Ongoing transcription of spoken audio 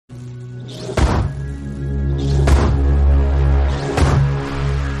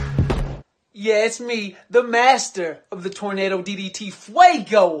Yeah, it's me, the master of the Tornado DDT,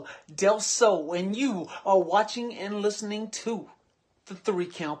 Fuego Del Sol, and you are watching and listening to the 3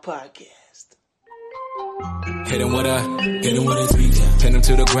 Count Podcast. Hit him with a 3 count. Pin him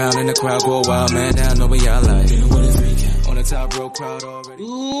to the ground and the crowd go wild, man down, know what y'all like. Hit him with a 3 count. On the top row crowd already.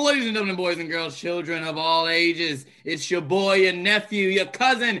 Ladies and gentlemen, boys and girls, children of all ages, it's your boy, your nephew, your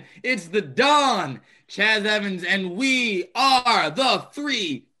cousin, it's the Don, Chaz Evans, and we are the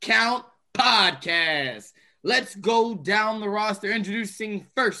 3 Count Podcast. Let's go down the roster. Introducing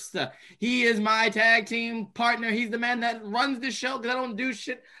first, he is my tag team partner. He's the man that runs the show because I don't do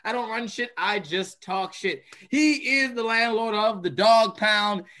shit. I don't run shit. I just talk shit. He is the landlord of the Dog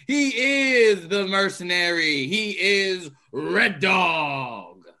Pound. He is the mercenary. He is Red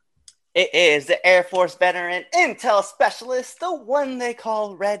Dog. It is the Air Force veteran, intel specialist, the one they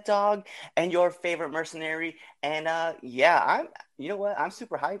call Red Dog, and your favorite mercenary. And you know what? I'm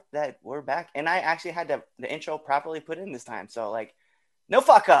super hyped that we're back. And I actually had the intro properly put in this time. So, no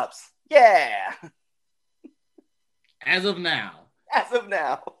fuck ups. Yeah. As of now.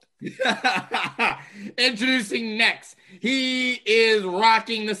 Introducing next, he is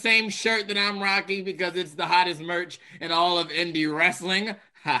rocking the same shirt that I'm rocking because it's the hottest merch in all of indie wrestling.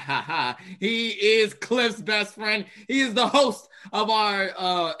 Ha ha ha. He is Cliff's best friend. He is the host of our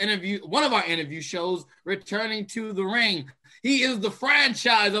one of our interview shows, Returning to the Ring. He is the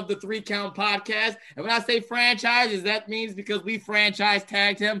franchise of the 3 Count Podcast. And when I say franchise, that means because we franchise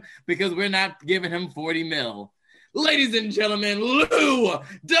tagged him because we're not giving him 40 mil. Ladies and gentlemen, Lou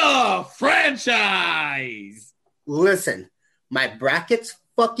the Franchise. Listen, my bracket's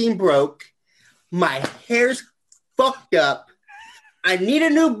fucking broke. My hair's fucked up. I need a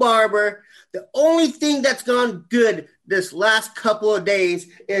new barber. The only thing that's gone good this last couple of days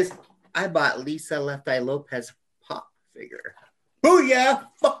is I bought Lisa Left Eye Lopez pop figure. Booyah!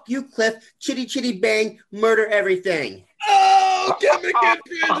 Fuck you, Cliff. Chitty chitty bang. Murder everything. Oh, gimmick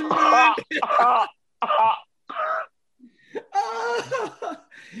infringement.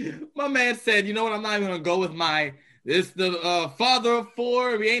 My man said, you know what? I'm not even going to go with the father of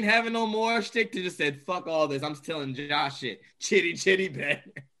 4. We ain't having no more shtick. To just said, fuck all this. I'm telling Josh shit. Chitty chitty bang.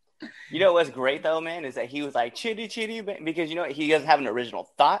 You know what's great though, man, is that he was like chitty chitty bang because you know he doesn't have an original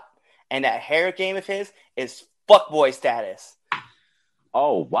thought, and that hair game of his is fuckboy status.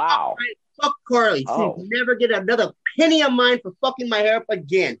 Oh wow! Fuck Carly. Oh. She'll never get another penny of mine for fucking my hair up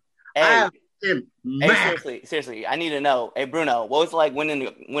again. Hey, seriously, I need to know. Hey, Bruno, what was it like winning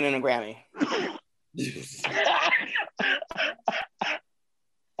a Grammy?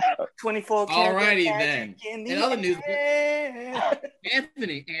 24. Alrighty then. In other news,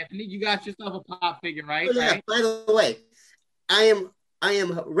 Anthony, you got yourself a pop figure, right? Oh, yeah. Right? By the way, I am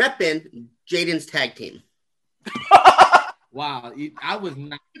repping Jaden's tag team. Wow, I was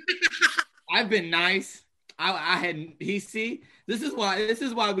nice. I've been nice. I had this is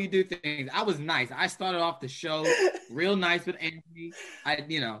why we do things. I was nice. I started off the show real nice with Anthony. I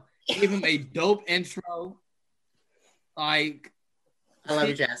gave him a dope intro. Like, I love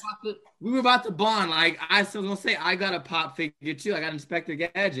you, Jazz. We were about to bond. Like, I was gonna say, I got a pop figure too. I got Inspector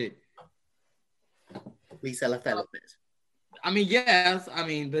Gadget. Lisa Left Eye Lopez. I mean, yes. I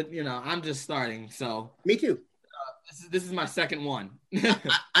mean, but I'm just starting. So Me too. This is my second one.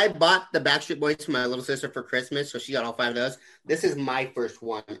 I bought the Backstreet Boys for my little sister for Christmas, so she got all 5 of those. This is my first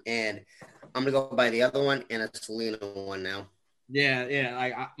one, and I'm gonna go buy the other one and a Selena one now. Yeah.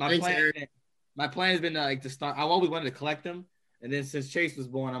 Like my plan has been to start. I always wanted to collect them, and then since Chase was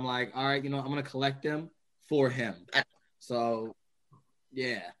born, I'm like, all right, I'm gonna collect them for him. So,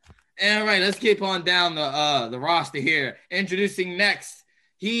 yeah. All right, let's keep on down the roster here. Introducing next.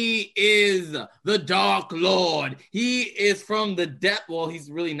 He is the Dark Lord. He is from the depth. Well, he's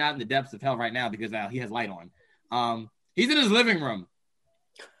really not in the depths of hell right now because he has light on. He's in his living room.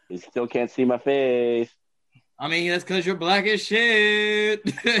 You still can't see my face. I mean, that's because you're black as shit.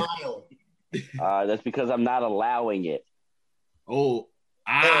 That's because I'm not allowing it. I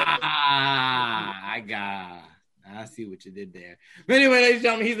see what you did there. But anyway, ladies and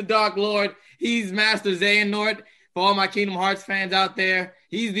gentlemen, he's the Dark Lord. He's Master Xehanort. For all my Kingdom Hearts fans out there,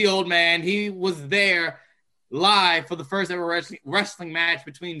 he's the old man. He was there live for the first ever wrestling match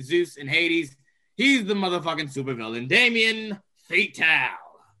between Zeus and Hades. He's the motherfucking supervillain, Damien Fatale.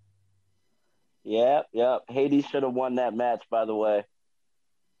 Yep. Hades should have won that match, by the way.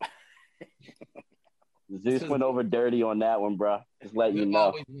 Zeus went over dirty on that one, bro. Just let you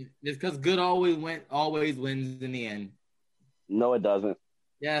know. It's because good always wins in the end. No, it doesn't.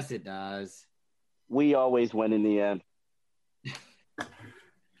 Yes, it does. We always win in the end.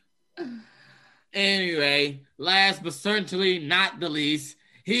 Anyway, last but certainly not the least,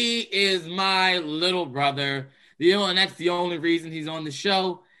 he is my little brother. And that's the only reason he's on the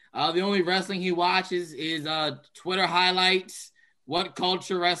show. The only wrestling he watches is Twitter highlights, What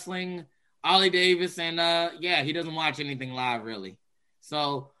Culture Wrestling, Ollie Davis, and he doesn't watch anything live really.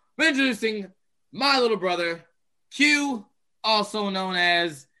 So, introducing my little brother, Q, also known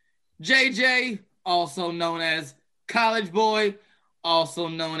as JJ, also known as College Boy, also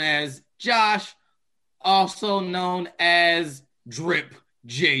known as Josh, also known as Drip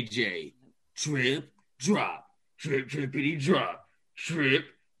JJ. Drip, drop, drip, drippity, drop, drip,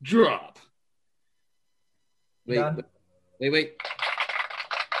 drop. Wait.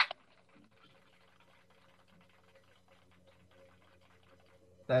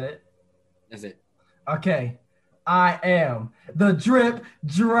 Is that it? That's it. Okay. I am the drip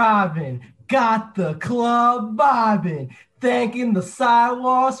driving, got the club vibing, thanking the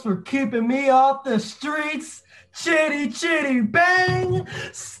sidewalks for keeping me off the streets. Chitty, chitty, bang,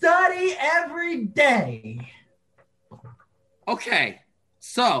 study every day. Okay,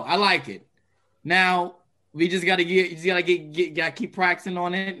 so I like it. Now we just gotta keep practicing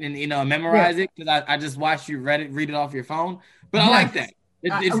on it and memorize it because I just watched you read it off your phone. But I like that.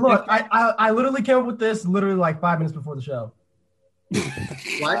 I literally came up with this literally like 5 minutes before the show.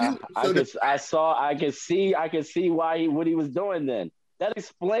 I can see why what he was doing then. That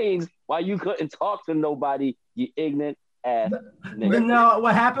explains why you couldn't talk to nobody, you ignorant ass nigga. No,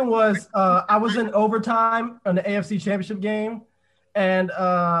 what happened was I was in overtime on the AFC Championship game and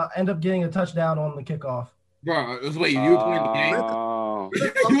ended up getting a touchdown on the kickoff. Bro, wait, you were playing the game?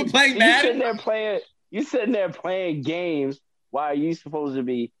 You were playing Madden? You sitting there playing games. Why are you supposed to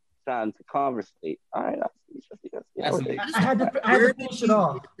be trying to conversate? All right, I had to finish it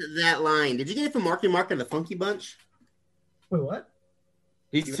off. That line. Did you get it from Marky Mark and the Funky Bunch? Wait, what?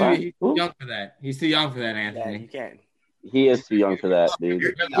 He's too young for that. He's too young for that, Anthony. Yeah, you can't. He is too young for that, dude.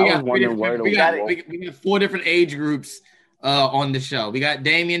 We got 4 different age groups on the show. We got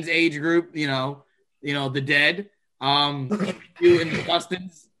Damien's age group, the dead. You and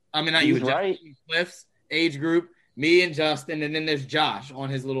Justin's. I mean, not you, right. Justin Cliff's age group. Me and Justin, and then there's Josh on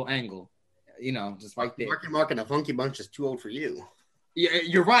his little angle. Just right there. Marky Mark and the Funky Bunch is too old for you. Yeah,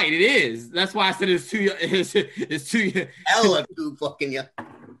 you're right. It is. That's why I said it's too. It's too. Hella too fucking young.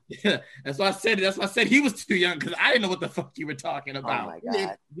 Yeah, that's why I said it. That's why I said he was too young because I didn't know what the fuck you were talking about. Oh my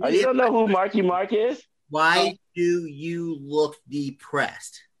god! You don't know who Marky Mark is? Why do you look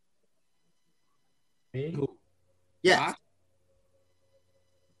depressed? Me? Yes.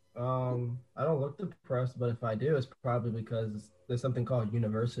 I don't look depressed, but if I do, it's probably because there's something called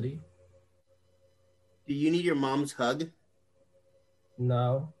university. Do you need your mom's hug?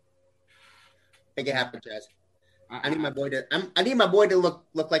 No. Make it happen, Chaz. I need my boy to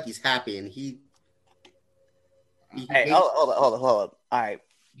look like he's happy, and he Hey, hold up. All right,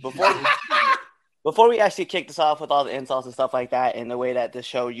 before we actually kick this off with all the insults and stuff like that, and the way that the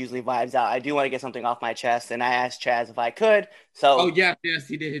show usually vibes out, I do want to get something off my chest, and I asked Chaz if I could. So, yes,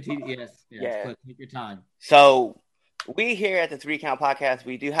 he did. Yeah. Take your time. So, we here at the 3 Count Podcast,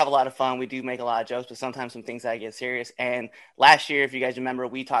 we do have a lot of fun. We do make a lot of jokes, but sometimes some things that get serious. And last year, if you guys remember,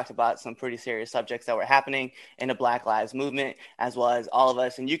 we talked about some pretty serious subjects that were happening in the Black Lives Movement, as well as all of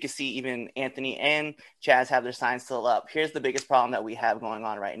us. And you can see even Anthony and Chaz have their signs still up. Here's the biggest problem that we have going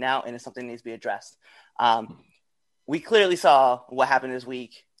on right now, and it's something that needs to be addressed. We clearly saw what happened this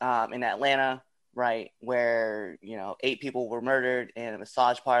week in Atlanta, right, where 8 people were murdered in a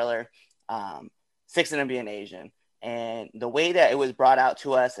massage parlor, 6 of them being Asian. And the way that it was brought out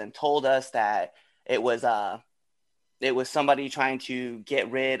to us and told us that it was somebody trying to get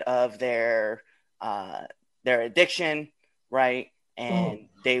rid of their addiction, right? And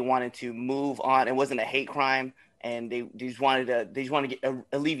they wanted to move on. It wasn't a hate crime, and they just wanted to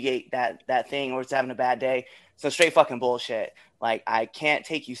alleviate that thing, or it's having a bad day. So straight fucking bullshit. Like, I can't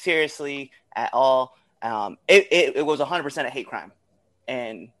take you seriously at all. It was 100% a hate crime,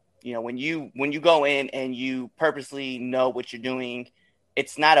 and when you go in and you purposely know what you're doing,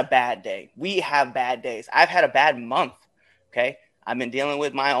 it's not a bad day. We have bad days. I've had a bad month. Okay. I've been dealing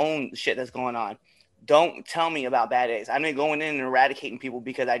with my own shit that's going on. Don't tell me about bad days. I've been going in and eradicating people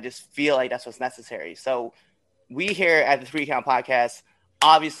because I just feel like that's what's necessary. So we here at the 3 Count Podcast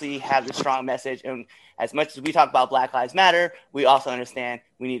obviously have this strong message. And as much as we talk about Black Lives Matter, we also understand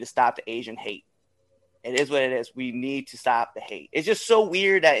we need to stop the Asian hate. It is what it is. We need to stop the hate. It's just so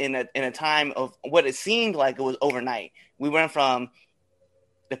weird that in a time of what it seemed like it was overnight, we went from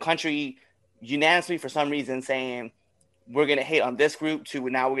the country unanimously for some reason saying we're going to hate on this group to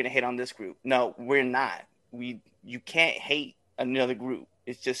now we're going to hate on this group. No, we're not. You can't hate another group.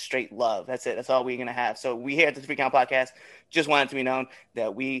 It's just straight love. That's it. That's all we're gonna have. So we here at the 3 Count Podcast just want it to be known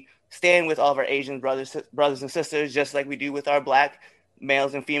that we stand with all of our Asian brothers and sisters, just like we do with our Black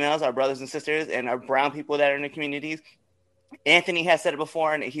males and females, our brothers and sisters, and our brown people that are in the communities. Anthony has said it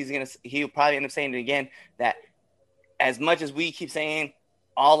before, and he'll probably end up saying it again, that as much as we keep saying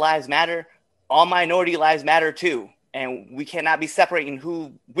all lives matter, all minority lives matter too. And we cannot be separating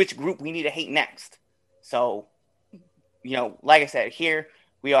which group we need to hate next. So, like I said, here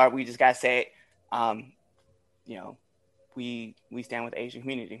we just gotta say it. We stand with the Asian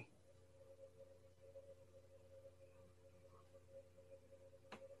community.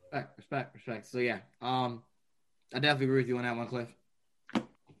 Respect. So yeah, I definitely agree with you on that one, Cliff.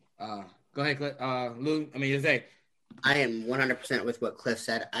 Go ahead, Cliff. Lou, Jose. I am 100% with what Cliff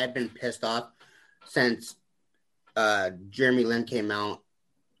said. I've been pissed off since Jeremy Lin came out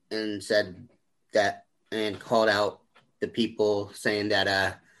and said that and called out the people saying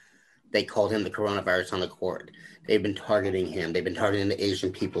that they called him the coronavirus on the court. They've been targeting him. They've been targeting the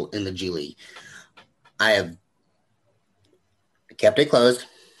Asian people in the G League. I have kept it closed,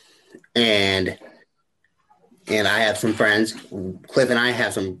 and I have some friends. Cliff and I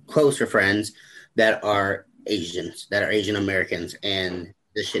have some closer friends that are Asians, that are Asian Americans, and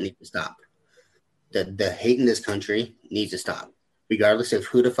this shit needs to stop. The hate in this country needs to stop, regardless of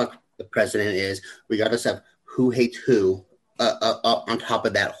who the fuck the president is, regardless of who hates who. On top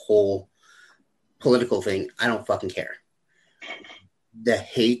of that whole political thing, I don't fucking care. The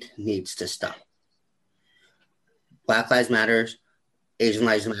hate needs to stop. Black lives matter, Asian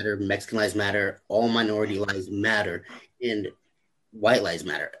lives matter, Mexican lives matter, all minority lives matter, and white lives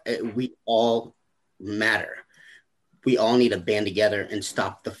matter. We all matter. We all need to band together and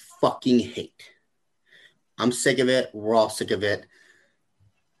stop the fucking hate. I'm sick of it. We're all sick of it.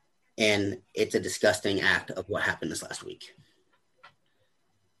 And it's a disgusting act of what happened this last week.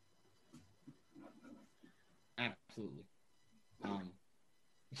 Absolutely.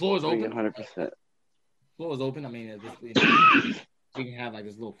 Floor is open. 100%. Floor is open. We can have like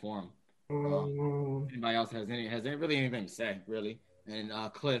this little forum. Anybody else has really anything to say, really? And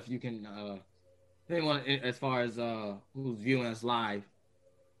Cliff, you can anyone as far as who's viewing us live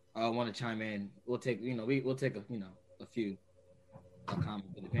want to chime in. We'll take a few comments,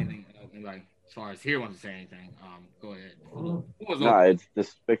 but depending anybody as far as here wants to say anything, go ahead.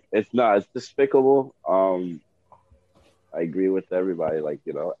 It's despicable. I agree with everybody.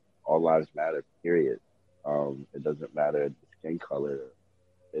 All lives matter. Period. It doesn't matter the skin color.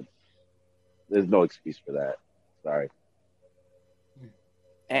 There's no excuse for that. Sorry.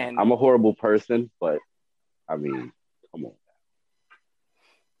 And I'm a horrible person, but come on.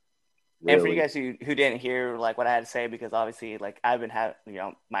 Really? And for you guys who didn't hear what I had to say, because obviously I've been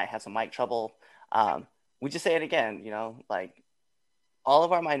might have some mic trouble. We just say it again, all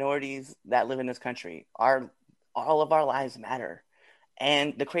of our minorities that live in this country all of our lives matter.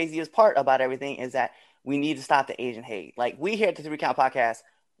 And the craziest part about everything is that we need to stop the Asian hate. We here at the 3 Count Podcast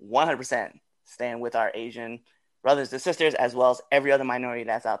 100% stand with our Asian brothers and sisters, as well as every other minority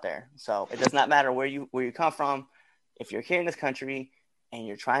that's out there. So it does not matter where you come from. If you're here in this country and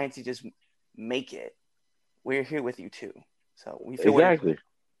you're trying to just make it, we're here with you too. So we feel exactly.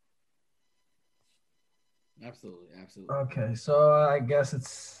 Absolutely. Okay, so I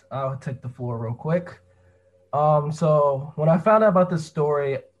guess I'll take the floor real quick. So when I found out about this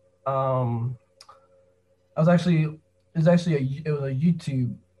story, it was a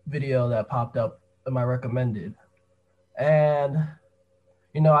YouTube video that popped up in my recommended, and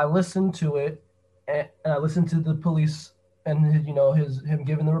I listened to it, and I listened to the police and him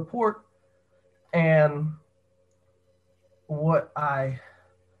giving the report, and what I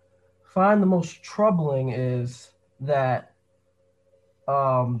find the most troubling is that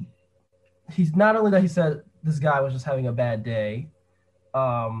he's not only that he said this guy was just having a bad day.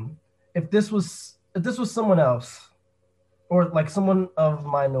 If this was someone else, or someone of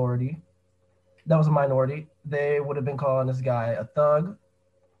minority, that was a minority, they would have been calling this guy a thug.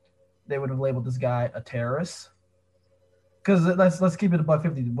 They would have labeled this guy a terrorist. Because let's keep it above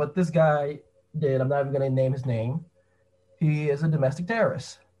 50. What this guy did, I'm not even going to name his name. He is a domestic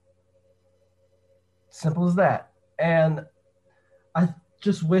terrorist. Simple as that. And I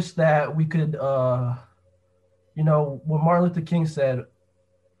just wish that we could, what Martin Luther King said,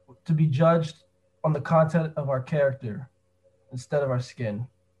 to be judged on the content of our character instead of our skin.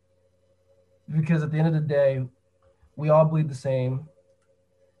 Because at the end of the day, we all bleed the same.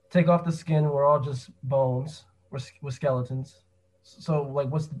 Take off the skin, we're all just bones. We're skeletons. So why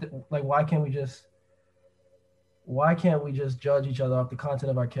can't we just judge each other off the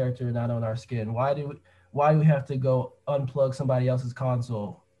content of our character and not on our skin? Why why do we have to go unplug somebody else's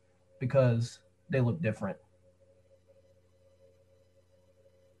console because they look different?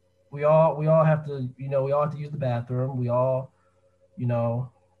 We all have to, we all have to use the bathroom. We all, we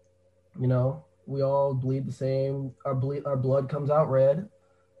all bleed the same. Our blood comes out red.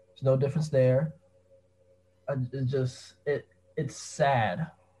 There's no difference there. It's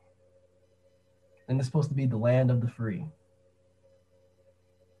sad. And it's supposed to be the land of the free.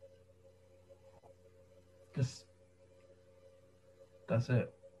 That's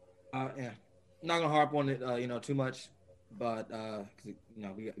it. Yeah, I'm not gonna harp on it, too much, but 'cause,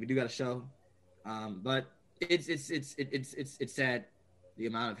 we do got a show, but it's sad the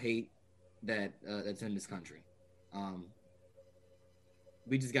amount of hate that's in this country.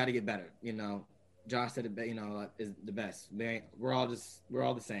 We just got to get better. Josh said it. Is the best. We're all the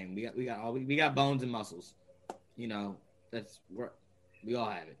same. We got bones and muscles. We all have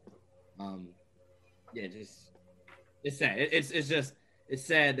it. It's sad. It's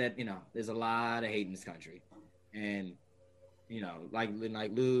sad that there's a lot of hate in this country, and like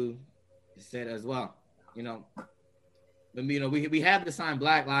Lou said as well. But we have the sign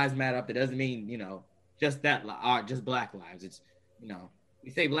Black Lives Matter up. That doesn't mean just Black lives. It's we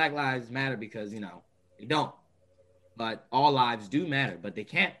say Black Lives Matter because they don't, but all lives do matter. But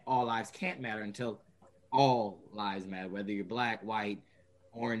all lives can't matter until all lives matter, whether you're black, white,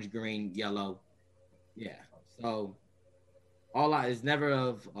 orange, green, yellow. Yeah. So all lives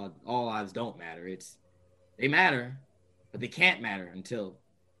never all lives don't matter. They matter, but they can't matter until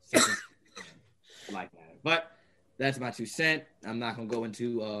like matter. But that's my 2 cents. I'm not gonna go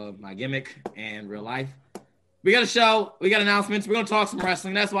into my gimmick and real life. We got a show. We got announcements. We're gonna talk some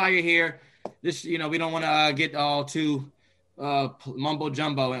wrestling. That's why you're here. This, we don't want to get all too mumbo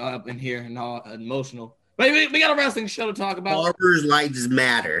jumbo up in here and all emotional. But we got a wrestling show to talk about. Barbers' lives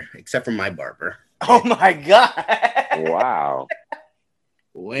matter, except for my barber. Oh my God! Wow.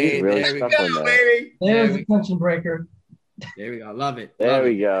 Wait, really there we stuck go, on that. baby. There's a tension breaker. There we go. Love it. There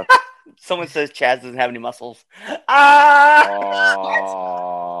we go. Someone says Chaz doesn't have any muscles. Oh.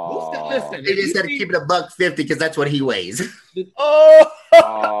 Listen, They just had to keep it $150 because that's what he weighs. Oh.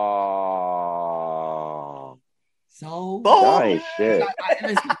 Oh. So Nice shit.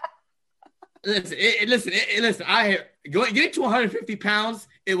 Listen. Getting to 150 pounds.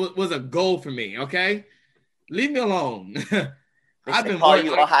 It was a goal for me. Okay, leave me alone. I've been calling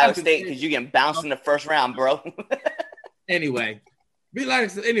you Ohio State because you getting bounced in the first round, bro. Anyway,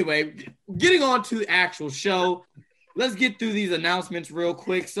 getting on to the actual show. Let's get through these announcements real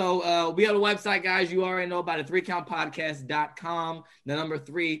quick. So we have a website, guys. You already know about it, 3countpodcast.com. The number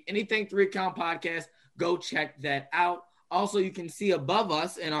 3, anything 3 Count Podcast. Go check that out. Also, you can see above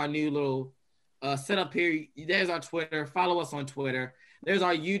us in our new little setup here. There's our Twitter. Follow us on Twitter. There's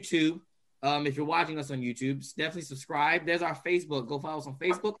our YouTube. If you're watching us on YouTube, definitely subscribe. There's our Facebook. Go follow us on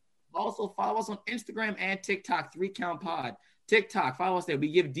Facebook. Also, follow us on Instagram and TikTok, 3 Count Pod. TikTok, follow us there.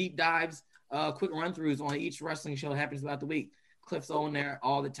 We give deep dives, quick run-throughs on each wrestling show that happens throughout the week. Cliff's on there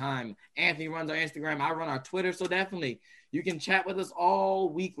all the time. Anthony runs our Instagram. I run our Twitter. So definitely, you can chat with us all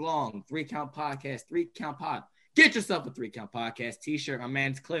week long. 3 Count Podcast, 3 Count Pod. Get yourself a 3 Count Podcast t-shirt. My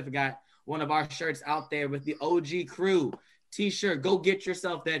man Cliff got one of our shirts out there with the OG Crew t-shirt. Go get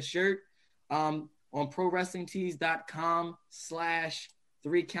yourself that shirt on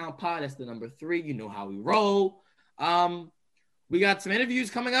prowrestlingtees.com/3 Count Pod. That's the number 3. You know how we roll. We got some interviews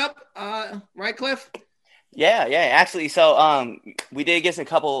coming up, right, Cliff? Yeah. Actually, so we did get a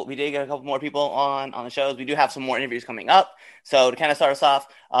couple more people on the shows. We do have some more interviews coming up. So to kind of start us off,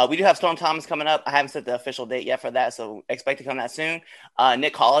 we do have Storm Thomas coming up. I haven't set the official date yet for that, so expect to come that soon.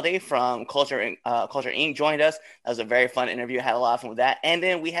 Nick Holiday from Culture Inc. joined us. That was a very fun interview. I had a lot of fun with that. And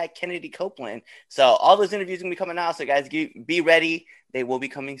then we had Kennedy Copeland. So all those interviews are going to be coming out. So guys, be ready. They will be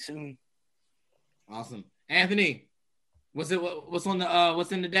coming soon. Awesome. Anthony, what's in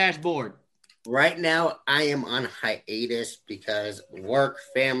the dashboard? Right now, I am on hiatus because work,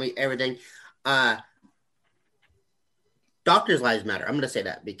 family, everything. Doctors' lives matter. I'm going to say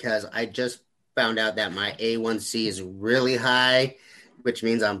that because I just found out that my A1C is really high, which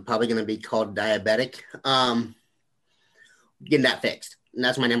means I'm probably going to be called diabetic. Getting that fixed. And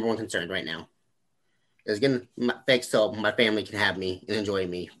that's my number one concern right now. Is getting fixed so my family can have me and enjoy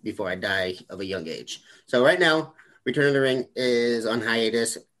me before I die of a young age. So right now, Return of the Ring is on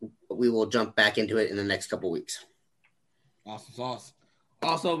hiatus. We will jump back into it in the next couple weeks. Awesome sauce.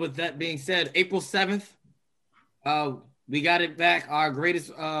 Also, with that being said, April 7th, we got it back. Our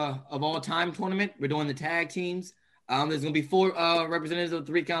greatest of all time tournament. We're doing the tag teams. There's going to be 4 representatives of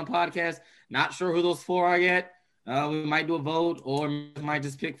the 3 Count Podcast. Not sure who those 4 are yet. We might do a vote or might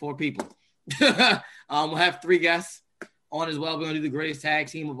just pick 4 people. We'll have 3 guests on as well. We're going to do the greatest tag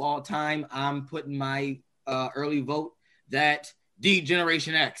team of all time. I'm putting my early vote that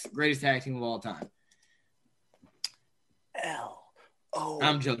D-Generation X, greatest tag team of all time.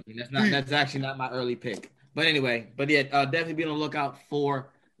 I'm joking. That's actually not my early pick. But anyway, definitely be on the lookout for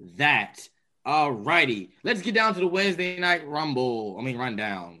that. All righty. Let's get down to the Wednesday night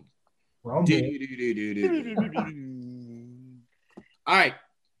rundown. All right.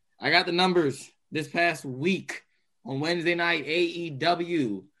 I got the numbers this past week. On Wednesday night,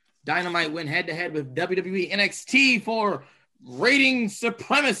 AEW Dynamite went head-to-head with WWE NXT for rating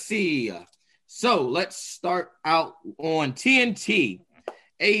supremacy. So let's start out on TNT.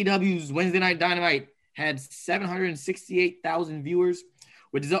 AEW's Wednesday Night Dynamite had 768,000 viewers,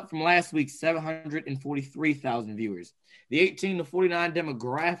 which is up from last week's 743,000 viewers. The 18 to 49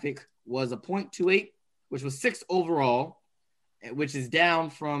 demographic was a 0.28, which was 6th overall, which is down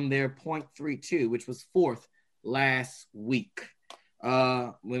from their 0.32, which was 4th last week.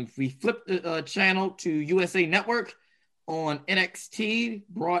 When we flipped the channel to USA Network on NXT,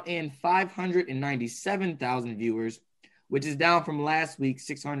 brought in 597,000 viewers, which is down from last week's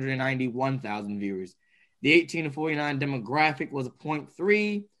 691,000 viewers. The 18 to 49 demographic was a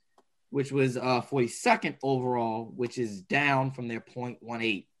 0.3, which was 42nd overall, which is down from their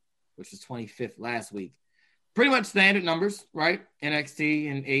 0.18, which was 25th last week. Pretty much standard numbers, right?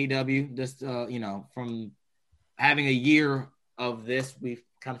 NXT and AEW, just, from having a year of this, we've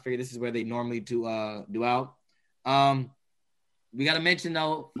kind of figured this is where they normally do out. We got to mention,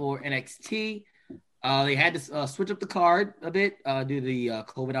 though, for NXT, they had to switch up the card a bit due to the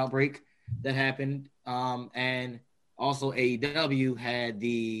COVID outbreak that happened. And also AEW had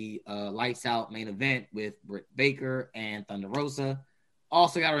the Lights Out main event with Britt Baker and Thunder Rosa.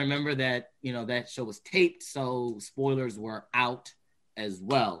 Also got to remember that, that show was taped, so spoilers were out as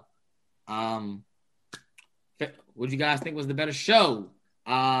well. What do you guys think was the better show?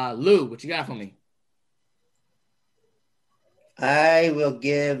 Lou, what you got for me? I will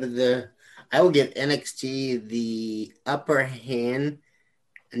give NXT the upper hand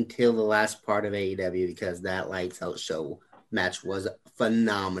until the last part of AEW because that Lights Out show match was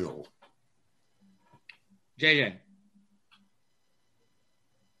phenomenal. JJ.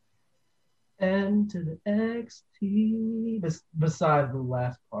 And to the XT, besides the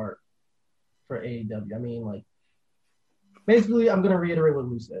last part for AEW. I mean, basically, I'm going to reiterate what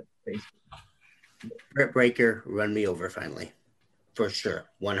Lou said, basically. Britt Baker run me over finally. For sure.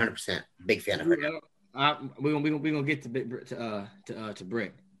 100%. Big fan of her. We're gonna get to Britt because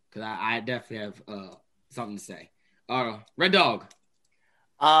I definitely have something to say. Red Dog.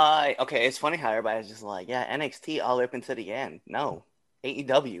 Okay, it's funny how everybody's just like, yeah, NXT all the way up into the end. No,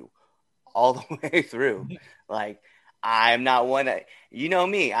 AEW all the way through. I'm not one that,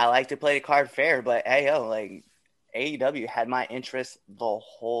 me, I like to play the card fair, but AEW had my interest the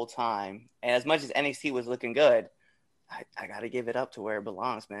whole time. And as much as NXT was looking good, I got to give it up to where it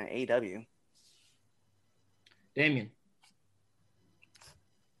belongs, man. AEW. Damien.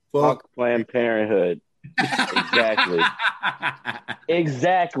 Fuck Planned Parenthood. Exactly.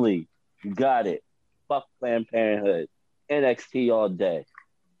 Exactly. You got it. Fuck Planned Parenthood. NXT all day.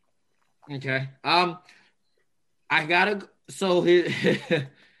 Okay. I gotta. So here,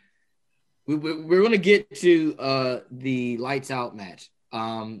 we're gonna get to the Lights Out match.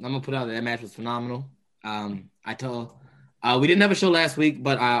 I'm gonna put out that match was phenomenal. We didn't have a show last week,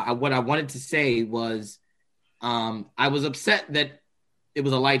 but what I wanted to say was, I was upset that it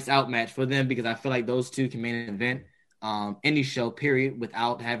was a Lights Out match for them because I feel like those two can main event any show, period,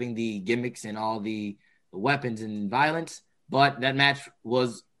 without having the gimmicks and all the weapons and violence. But that match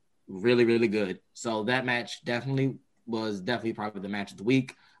was really, really good. So that match was probably the match of the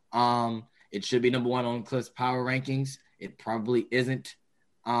week. It should be number 1 on Cliff's power rankings. It probably isn't.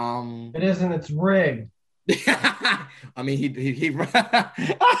 It isn't. It's rigged. I mean, he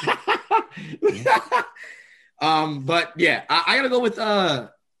but yeah, I gotta go with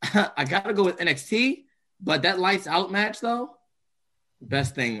NXT. But that Lights Out match though,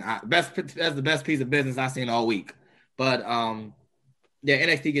 that's the best piece of business I've seen all week. But yeah,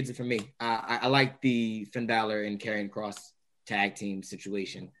 NXT gets it from me. I like the Finn Balor and Karrion Kross tag team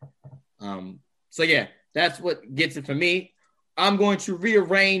situation. So yeah, that's what gets it for me. I'm going to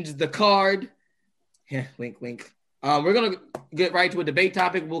rearrange the card. Yeah, wink, wink. We're going to get right to a debate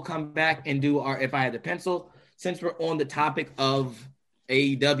topic. We'll come back and do our If I Had the Pencil, since we're on the topic of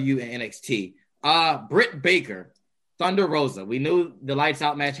AEW and NXT. Britt Baker, Thunder Rosa. We knew the Lights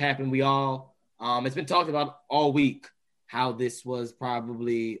Out match happened. We all, it's been talked about all week, how this was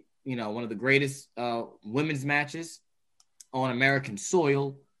probably, one of the greatest women's matches on American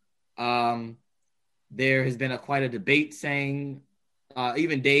soil. There has been quite a debate saying,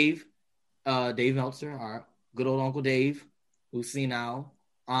 even Dave Meltzer, our good old Uncle Dave, who's senile,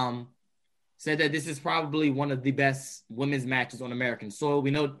 said that this is probably one of the best women's matches on American soil.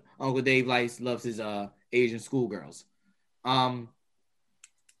 We know Uncle Dave loves his Asian schoolgirls.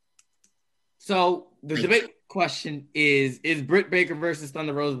 So the debate question is Britt Baker versus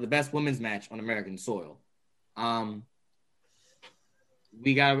Thunder Rosa the best women's match on American soil?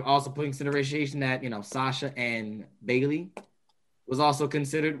 We got to also put in consideration that, Sasha and Bayley was also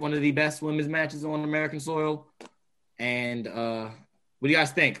considered one of the best women's matches on American soil. And what do you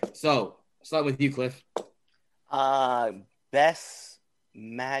guys think? So, I'll start with you, Cliff. Best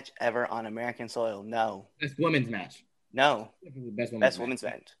match ever on American soil? No. Best women's match? No. Best women's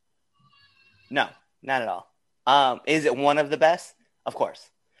match? No, not at all. Is it one of the best? Of course.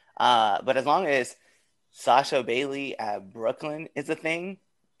 But as long as Sasha Bayley at Brooklyn is a thing,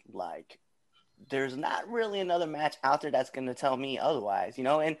 like, there's not really another match out there that's going to tell me otherwise,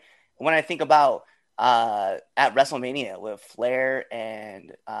 And when I think about at WrestleMania with Flair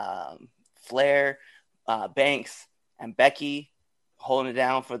and Banks and Becky holding it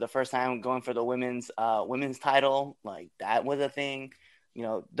down for the first time, going for the women's title, like that was a thing.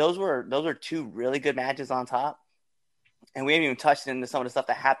 Those were two really good matches on top, and we haven't even touched into some of the stuff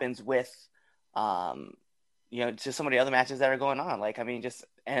that happens with just some of the other matches that are going on. Like, I mean, just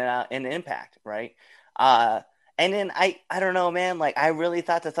in Impact, right? And then I don't know, man. Like, I really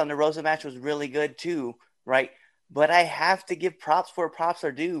thought the Thunder Rosa match was really good too, right? But I have to give props where props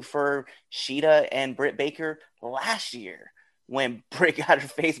are due for Sheeta and Britt Baker last year when Britt got her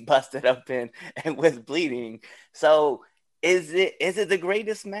face busted open and was bleeding. So is it the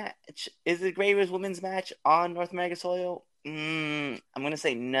greatest match? Is it the greatest women's match on North American soil? I'm going to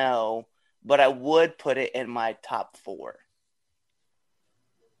say no, but I would put it in my top 4.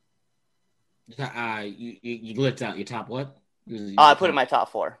 You glitched out your top what? I put it in my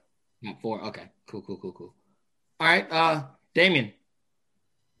top 4. Top 4. Okay. Cool. All right. Damien.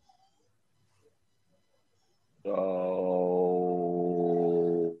 So,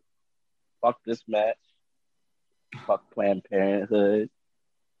 fuck this match. Fuck Planned Parenthood.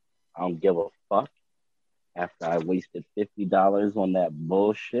 I don't give a fuck. After I wasted $50 on that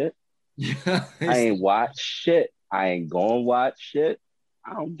bullshit, I ain't watch shit. I ain't gonna watch shit.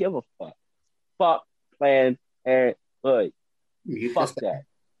 I don't give a fuck. Fuck Planned Parenthood. Fuck that.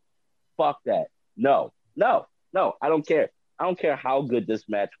 Fuck that. No. I don't care. I don't care how good this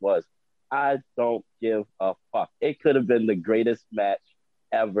match was. I don't give a fuck. It could have been the greatest match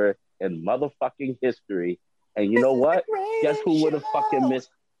ever in motherfucking history. And you know what? Guess who would have fucking missed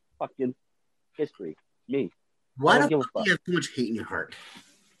fucking history? Me. Why do you have so much hate in your heart?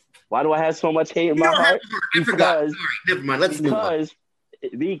 Why do I have so much hate in my heart? I forgot. Sorry, never mind. Let's move on.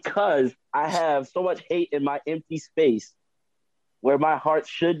 Because I have so much hate in my empty space where my heart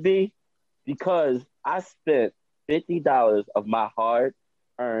should be, because I spent $50 of my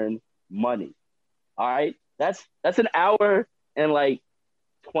hard-earned money. All right? That's an hour and like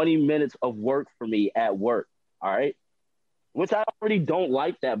 20 minutes of work for me at work. All right? Which I already don't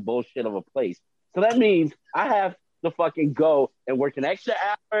like that bullshit of a place. So that means I have to fucking go and work an extra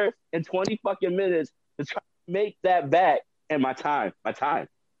hour and 20 fucking minutes to try to make that back. And my time.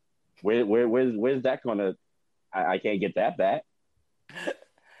 Where's that gonna? I can't get that back.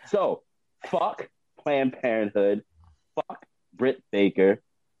 So fuck Planned Parenthood. Fuck Britt Baker.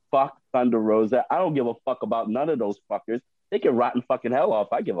 Fuck Thunder Rosa. I don't give a fuck about none of those fuckers. They can rotten fucking hell off.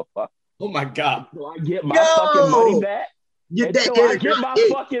 I give a fuck. Oh my god. Do I get my fucking money back? I get my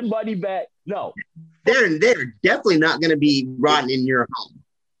fucking money back. No. They're definitely not going to be rotten in your home.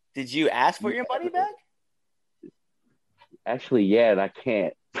 Did you ask for your money back? Actually, yeah, and I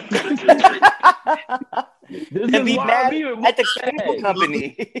can't. And be mad at the cable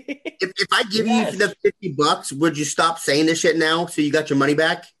company. If I give you the $50, would you stop saying this shit now so you got your money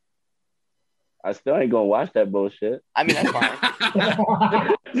back? I still ain't gonna watch that bullshit. I mean, that's fine.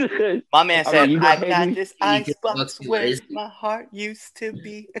 My man said, I got this icebox where my heart used to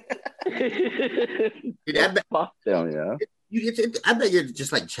be. Fuck them, yeah. I bet you're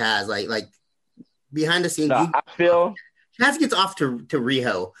just like Chaz, like behind the scenes. No, I feel Chaz gets off to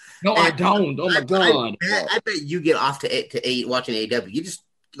Riho. No, I don't. Oh my god! I bet you get off to 8 watching AW. You're just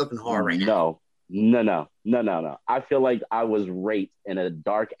looking hard right now. No. I feel like I was raped in a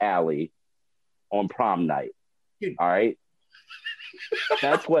dark alley on prom night. Dude. All right.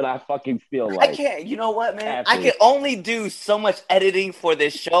 That's what I fucking feel like. I can't. You know what, man? I can only do so much editing for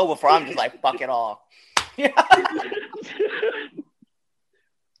this show before I'm just like, fuck it all.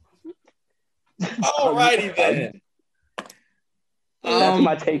 Alrighty then. That's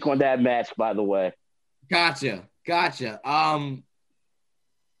my take on that match, by the way. Gotcha.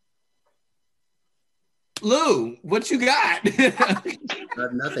 Lou, what you got?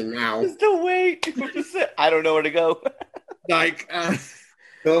 Nothing now. Just the wait. I don't know where to go. Like,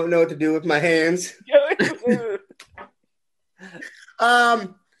 Don't know what to do with my hands.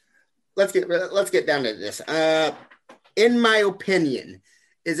 Let's get down to this. In my opinion,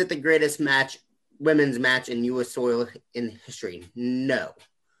 is it the greatest women's match in U.S. soil in history? No.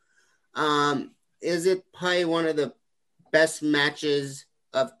 Is it probably one of the best matches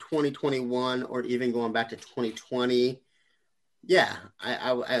of 2021 or even going back to 2020? Yeah,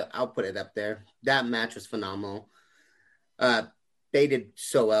 I'll put it up there. That match was phenomenal. They did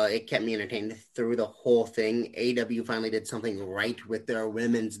so well. It kept me entertained through the whole thing. AEW finally did something right with their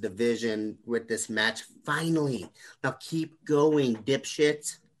women's division with this match. Finally. Now keep going,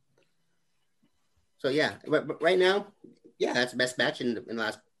 dipshits. So, yeah, right now, yeah, that's the best match in the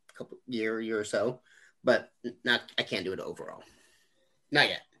last year or so. But I can't do it overall. Not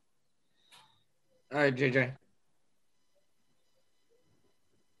yet. all right, JJ.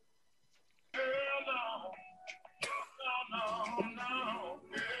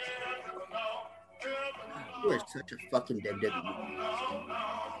 You are such a fucking WWE.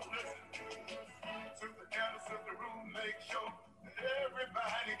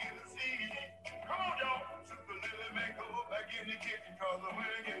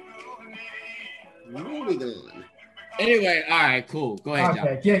 Moving on. Anyway, all right, cool. Go ahead, John.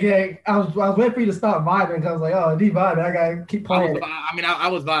 Okay, yeah. I was waiting for you to stop vibing because I was like, oh, D vibing. I gotta keep playing. I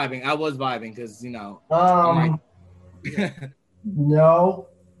was vibing because No,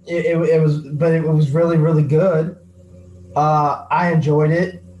 it was really, really good. I enjoyed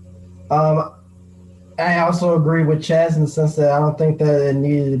it. I also agree with Chaz in the sense that I don't think that it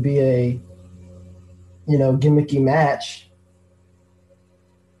needed to be a, gimmicky match.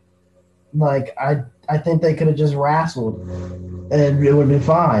 Like I think they could have just wrestled, and it would have been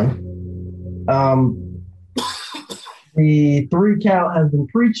fine. The 3 count has been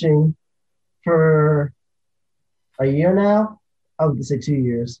preaching for a year now. I would say 2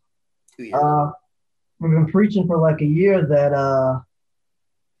 years. 2 years. We've been preaching for like a year that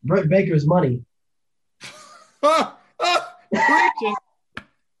Britt Baker's money. Preaching.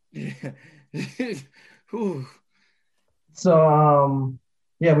 So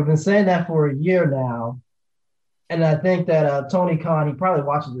yeah, we've been saying that for a year now, and I think that Tony Khan, he probably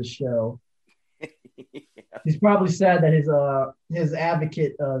watches this show. Yeah. He's probably sad that his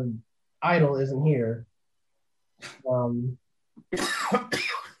advocate idol isn't here.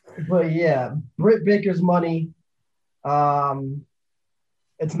 But yeah, Britt Baker's money.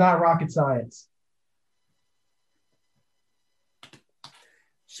 It's not rocket science.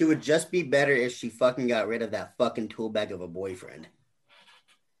 She would just be better if she fucking got rid of that fucking tool bag of a boyfriend.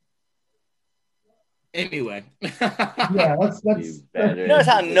 Anyway. Yeah, let's Notice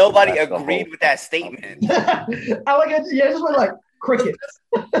how nobody agreed with that statement. I like it. Yeah, it just went like crickets.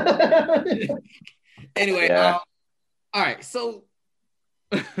 Anyway, Yeah. all right. So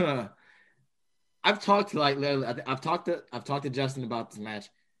I've talked to Justin about this match.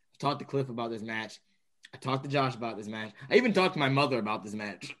 I've talked to Cliff about this match. I talked to Josh about this match. I even talked to my mother about this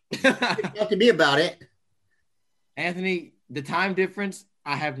match. Talk to me about it. Anthony, the time difference,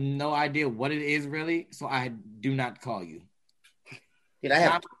 I have no idea what it is really, so I do not call you. Dude,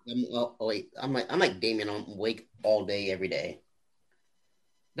 I'm like Damien. I'm awake all day, every day.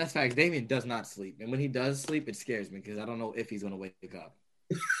 That's fact. Damien does not sleep. And when he does sleep, it scares me because I don't know if he's going to wake up.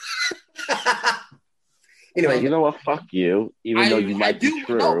 Anyway, You know what? Fuck you. Even though you might be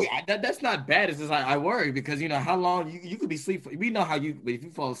true. No, that's not bad. It's just like I worry because, how long you could be asleep. We know how if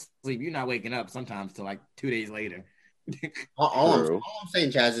you fall asleep, you're not waking up sometimes till like 2 days later. all I'm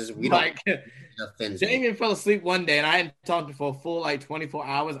saying, Chaz, is we don't. Damien fell asleep one day and I hadn't talked to him for a full 24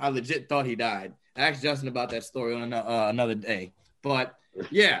 hours. I legit thought he died. I asked Justin about that story on another day. But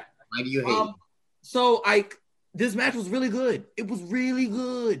yeah. Why do you hate me? So this match was really good. It was really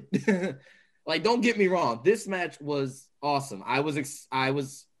good. Don't get me wrong. This match was awesome. I was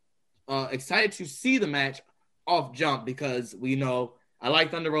excited to see the match off jump because I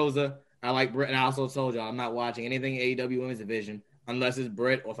like Thunder Rosa. I like Britt, and I also told y'all I'm not watching anything AEW Women's Division unless it's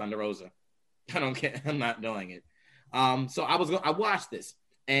Britt or Thunder Rosa. I don't care. I'm not doing it. So I watched this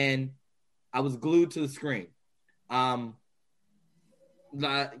and I was glued to the screen. Like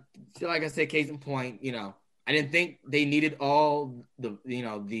I said, case in point, I didn't think they needed all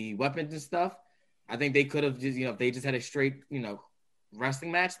the weapons and stuff. I think they could have just, if they just had a straight,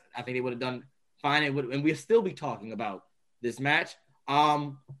 wrestling match, I think they would have done fine. And we'd still be talking about this match.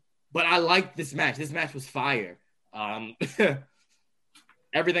 But I liked this match. This match was fire.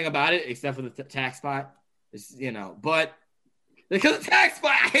 everything about it except for the tax spot. It's, but because of tax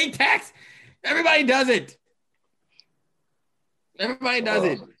spot, I hate tax. Everybody does it. Everybody does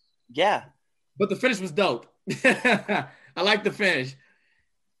it. Yeah. But the finish was dope. I like the finish.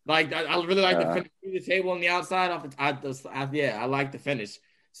 Like I really like the finish through the table on the outside. I like the finish.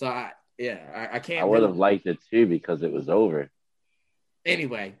 So I can't. I would have liked it too because it was over.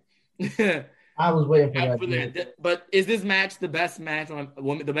 Anyway, I was waiting for that. But is this match the best match on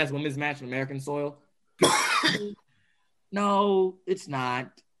the best women's match on American soil? No, it's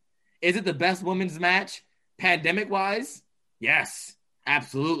not. Is it the best women's match pandemic wise? Yes,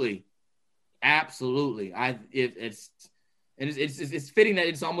 absolutely. It's fitting that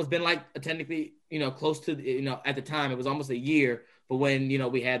it's almost been like technically, close to, at the time it was almost a year, but when,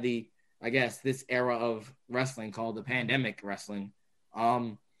 we had this era of wrestling called the pandemic wrestling,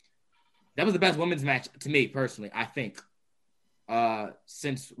 that was the best women's match to me personally, I think,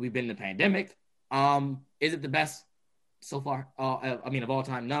 since we've been in the pandemic. Is it the best so far? Of all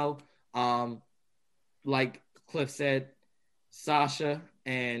time? No. Like Cliff said, Sasha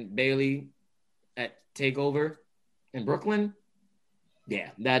and Bayley at TakeOver in Brooklyn. Yeah,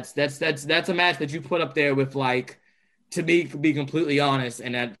 that's a match that you put up there with, like, to be completely honest,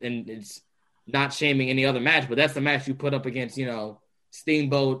 and it's not shaming any other match, but that's the match you put up against,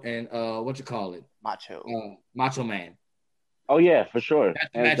 Steamboat and Macho Man. Oh yeah, for sure.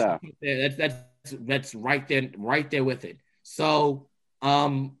 That's the match you put there. That's right there with it. So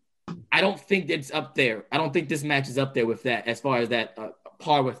I don't think it's up there. I don't think this match is up there with that, as far as that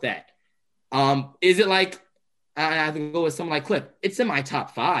par with that. Is it like, I have to go with someone like Cliff? It's in my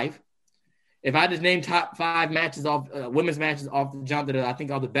top 5. If I just name top 5 matches off women's matches off the jump that I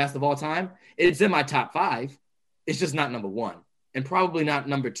think are the best of all time, it's in my top 5. It's just not number 1, and probably not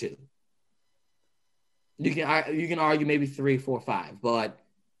number 2. You can argue maybe 3, 4, 5, but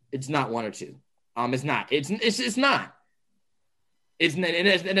it's not 1 or 2. It's not. It's not. And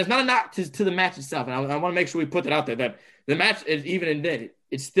it's not a knock to the match itself. And I want to make sure we put that out there, that the match is, even in that,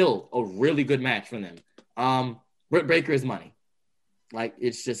 it's still a really good match for them. Britt Baker is money. Like,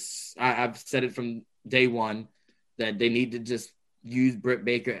 it's just, I've said it from day one that they need to just use Britt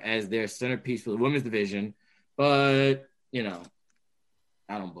Baker as their centerpiece for the women's division. But, I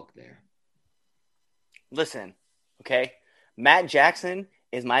don't book there. Listen, okay? Matt Jackson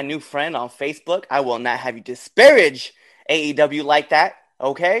is my new friend on Facebook. I will not have you disparage AEW like that,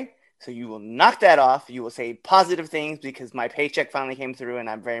 okay? So you will knock that off. You will say positive things because my paycheck finally came through, and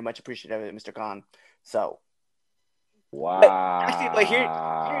I'm very much appreciative of it, Mr. Khan. So, wow. But here's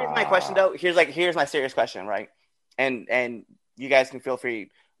my question though. Here's my serious question, right? And you guys can feel free.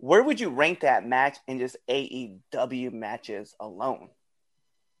 Where would you rank that match in just AEW matches alone?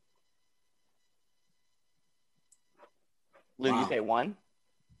 Lou, you say 1?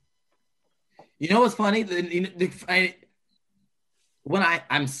 You know what's funny? When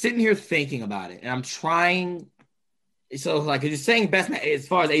I'm sitting here thinking about it, and I'm trying, so like you're saying best match as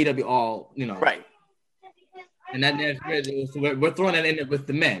far as AEW all, right? And we're throwing that in there with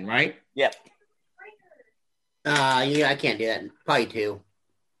the men, right? Yep. Yeah, I can't do that. Probably 2.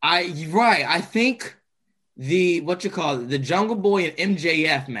 I think the Jungle Boy and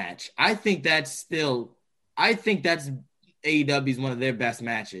MJF match. I think that's AEW's one of their best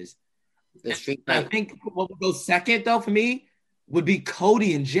matches. The street I think what would go second though for me would be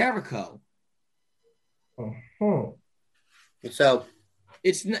Cody and Jericho. So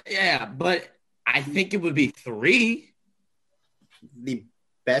it's but I think it would be 3. The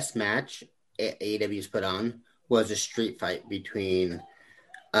best match AEW's put on was a street fight between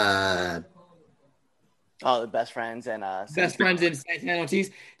the Best Friends and Santana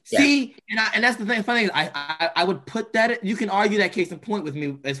Ortiz. See, and that's the thing. Funny is, I would put that. You can argue that case in point with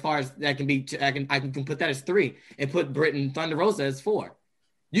me as far as that can be. I can put that as 3 and put Britt and Thunder Rosa as 4.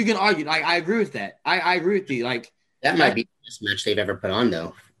 You can argue. I agree with that. I agree with you. Like that might be the best match they've ever put on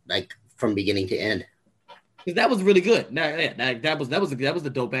though. Like from beginning to end. Because that was really good. That was the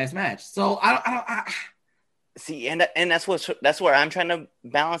dope ass match. So I see, and that's where I'm trying to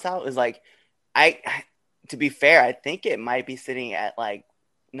balance out is like to be fair, I think it might be sitting at like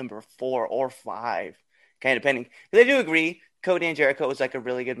number 4 or 5, kind of depending. Because I do agree, Cody and Jericho was like a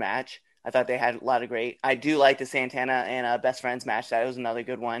really good match. I thought they had a lot of great. I do like the Santana and Best Friends match. That was another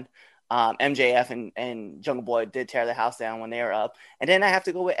good one. MJF and Jungle Boy did tear the house down when they were up. And then I have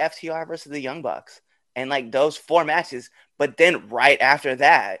to go with FTR versus the Young Bucks. And like those 4 matches. But then right after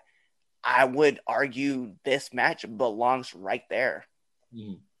that, I would argue this match belongs right there.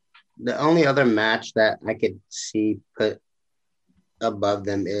 The only other match that I could see put above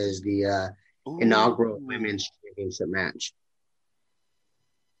them is the inaugural women's championship match.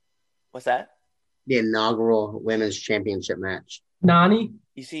 What's that? The inaugural women's championship match. Nani?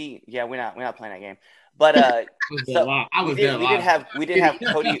 You see, yeah, we're not playing that game. But I was there so live. I was we there live. did have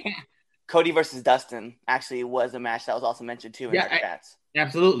Cody versus Dustin. Actually, was a match that was also mentioned too in our chats.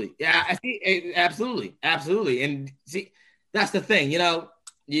 Absolutely. Yeah, I see. Absolutely. And see, that's the thing. You know,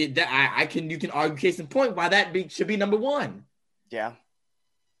 you can argue case in point why that should be number one. Yeah.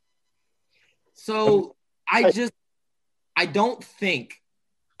 So I don't think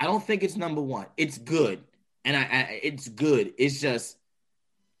it's number one. It's good, and it's good. It's just,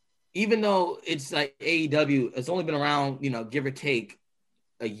 even though it's like AEW, it's only been around, you know, give or take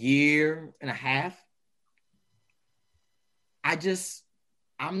a year and a half.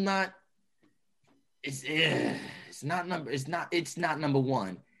 I'm not. It's not number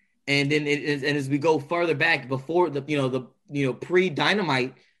one. And then and as we go further back, before the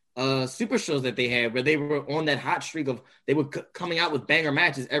pre-Dynamite super shows that they had, where they were on that hot streak of they were coming out with banger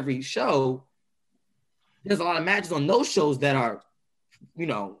matches every show. There's a lot of matches on those shows that are, you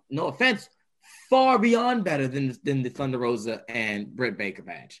know, no offense, far beyond better than the Thunder Rosa and Britt Baker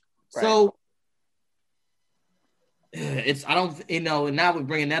match. Right. So now we're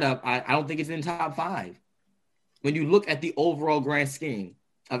bringing that up. I don't think it's in the top 5. When you look at the overall grand scheme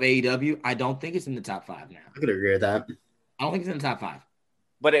of AEW, I don't think it's in the top 5 now. I could agree with that. I don't think it's in the top 5.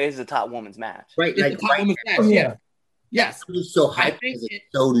 But it is a top women's match. Right. It's the top women's match, yeah. Yes. I'm just so hyped because it's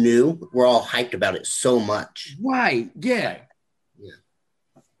so new. We're all hyped about it so much. Right. Yeah. Yeah.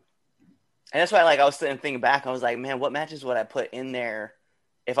 And that's why, like, I was thinking back. I was like, man, what matches would I put in there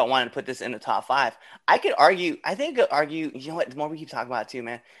if I wanted to put this in the top 5? I think I could argue, you know what, the more we keep talking about it too,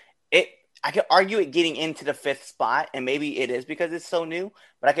 man, I could argue it getting into the 5th spot, and maybe it is because it's so new,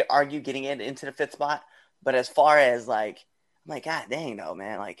 but I could argue getting it into the 5th spot. But as far as, like, I'm like, God dang, no,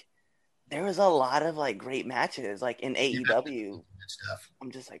 man, like, there was a lot of, like, great matches, like, in AEW. Stuff.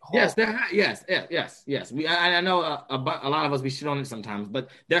 I'm just like, yes. I know a lot of us, we shit on it sometimes, but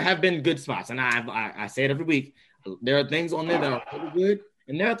there have been good spots, and I say it every week. There are things on there that are really good,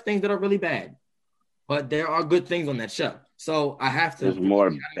 and there are things that are really bad, but there are good things on that show. So I have to. There's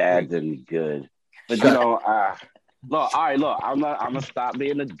more bad than good, but you know, look, I'm gonna stop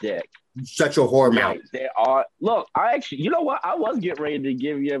being a dick. Such a whore mouth. They are. Look, I actually, you know what? I was getting ready to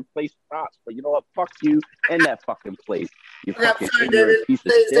give you a place props, but you know what? Fuck you and that fucking place. You fucking ignorant piece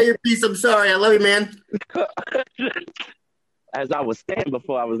of shit. Say your piece. I'm sorry. I love you, man. As I was saying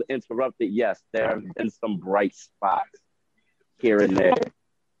before I was interrupted, yes, there have been some bright spots here and there.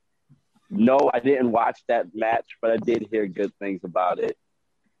 No, I didn't watch that match, but I did hear good things about it.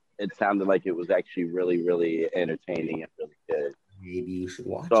 It sounded like it was actually really, really entertaining and really good. Maybe you should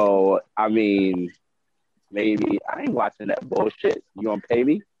watch it. So, I mean, maybe I ain't watching that bullshit. You gonna pay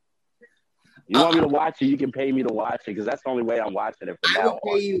me? You want me to watch it? You can pay me to watch it because that's the only way I'm watching it from now on. I will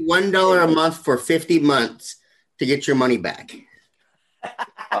pay you $1 a month for 50 months to get your money back.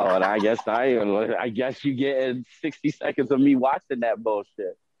 Oh, and I guess you getting 60 seconds of me watching that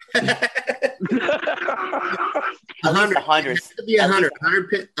bullshit. 100. It to be 100.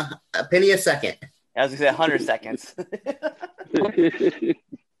 100 a penny a second. I was gonna say 100 seconds.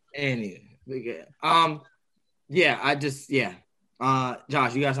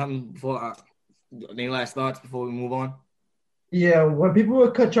 Josh, you got something before? Any last thoughts before we move on? Yeah, when people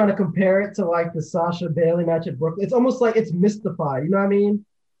were trying to compare it to like the Sasha Bailey match at Brooklyn, it's almost like it's mystified. You know what I mean?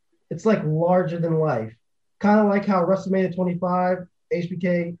 It's like larger than life. Kind of like how WrestleMania 25,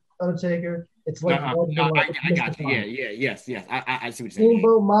 HBK, Undertaker. It's like I got you. Yes. I see what you're saying.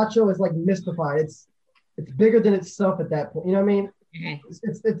 Steamboat Macho is like mystified. It's bigger than itself at that point. You know what I mean?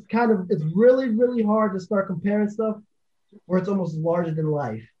 Mm-hmm. It's really, really hard to start comparing stuff where it's almost larger than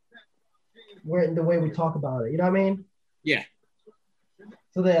life. Where in the way we talk about it. You know what I mean? Yeah.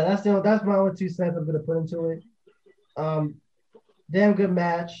 So yeah, that's my only 2 cents I'm gonna put into it. Damn good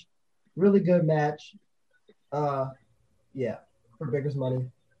match, really good match. Yeah, for Baker's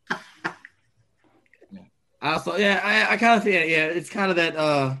money. Also, yeah, I kind of think, yeah, it's kind of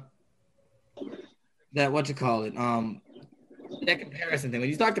that what you call it, that comparison thing. When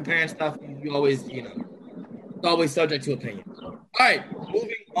you start comparing stuff, you always, it's always subject to opinion. All right,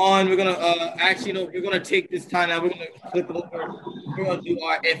 moving on. We're gonna we're gonna take this time now. We're gonna flip over. We're gonna do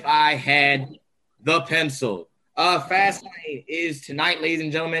our If I Had the Pencil. Fastlane is tonight, ladies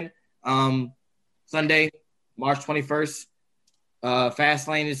and gentlemen. Sunday, March 21st.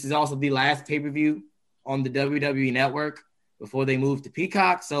 Fastlane. This is also the last pay-per-view on the WWE Network before they move to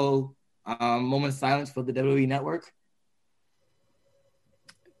Peacock. So, moment of silence for the WWE Network.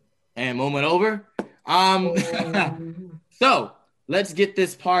 And moment over. So let's get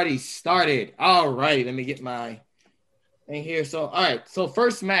this party started. All right, let me get my thing here. So, all right. So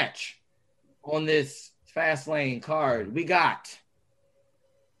first match on this fast lane card, we got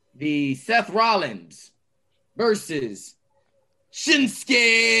the Seth Rollins versus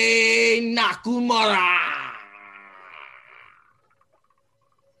Shinsuke Nakamura.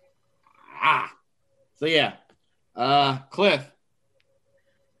 So yeah, Cliff,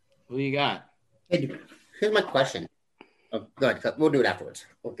 who you got? Hey, here's my question. Oh, go ahead. We'll do it afterwards.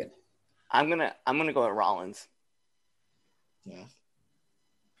 Okay. I'm gonna go with Rollins. Yeah.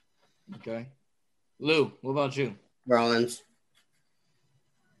 Okay. Lou, what about you? Rollins.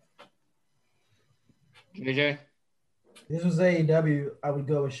 JJ? This was AEW. I would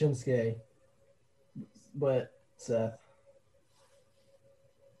go with Shinsuke, but Seth.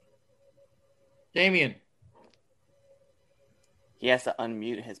 Damien? He has to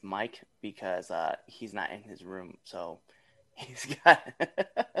unmute his mic because he's not in his room, so he's got.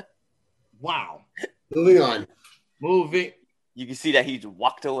 Wow. Moving on. Moving. You can see that he just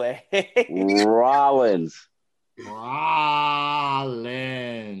walked away. Rollins. Rollins.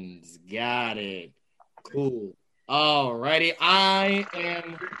 Got it. Cool. Alrighty. I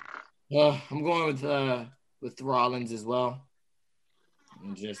am I'm going with Rollins as well.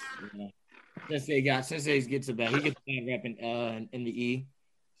 And just Sensei gets a bad. He gets a bad rep in the E.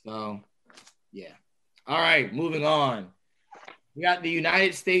 So yeah. All right, moving on. We got the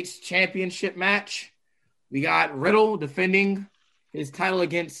United States Championship match. We got Riddle defending his title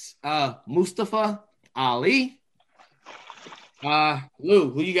against Mustafa Ali. Lou,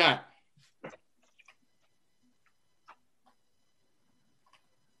 who you got?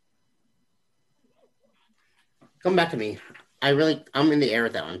 Come back to me. I'm in the air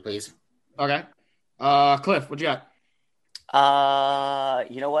with that one, please. Okay. Cliff, what you got?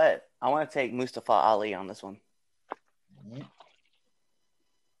 You know what? I want to take Mustafa Ali on this one.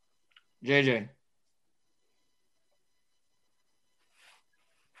 JJ.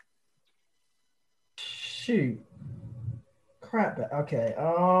 Shoot. Crap. Okay.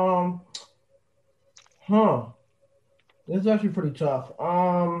 This is actually pretty tough.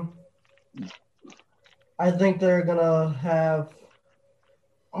 I think they're gonna have.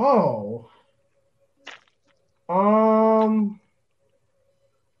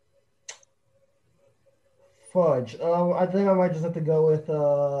 Fudge. I think I might just have to go with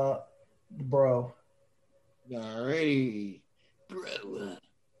Bro. Alrighty. Bro.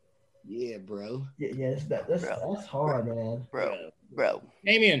 Yeah, bro. Yeah, that's hard, man. Bro.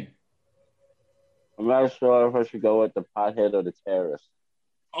 Damien. I'm not sure if I should go with the pothead or the terrorist.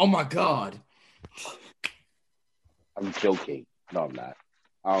 Oh my God. I'm joking. No, I'm not.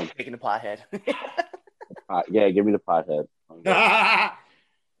 Taking the pothead. Yeah, give me the pothead.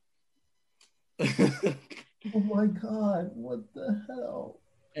 Oh my God! What the hell?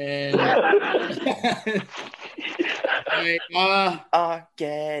 And are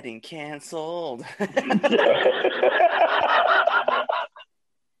getting canceled.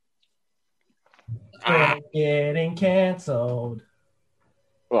 Getting canceled.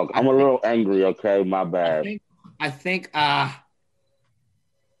 Look, I'm a little angry. Okay, my bad. I think I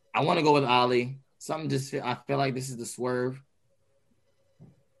want to go with Ali. I feel like this is the swerve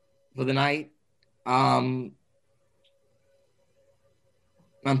for the night. I'm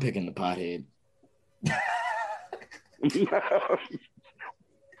picking the pothead.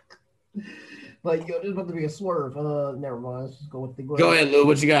 Like, yo, there's about to be a swerve. Never mind. Let's just go with the. Go ahead, Lou.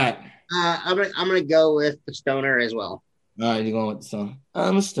 What you got? I'm gonna go with the stoner as well. All right, you're going with the song.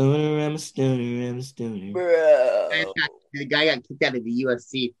 I'm a stoner. I'm a stoner. I'm a stoner. Bro. The guy got kicked out of the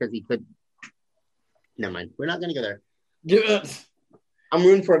UFC because he could. Never mind. We're not gonna go there. I'm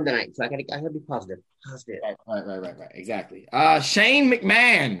rooting for him tonight, so I gotta be positive. Right. Exactly. Shane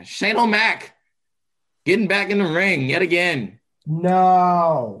McMahon, Shane O'Mac, getting back in the ring yet again.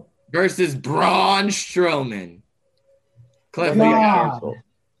 No. Versus Braun Strowman. Cliff,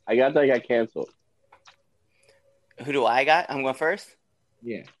 I got canceled. Who do I got? I'm going first?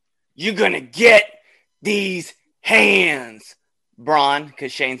 Yeah. You're going to get these hands, Braun,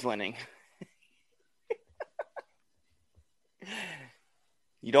 because Shane's winning.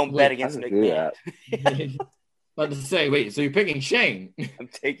 You don't bet against McMahon. About to say, wait, so you're picking Shane? I'm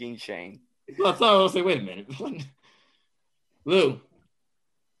taking Shane. I thought I was say, wait a minute. Lou.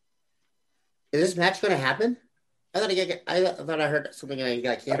 Is this match going to happen? I thought I heard something and he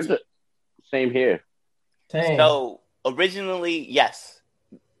got canceled. Same here. Dang. So originally, yes.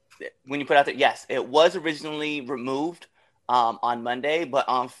 When you put out there, yes, it was originally removed on Monday, but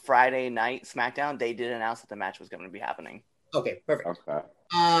on Friday night SmackDown, they did announce that the match was going to be happening. Okay, perfect. Okay.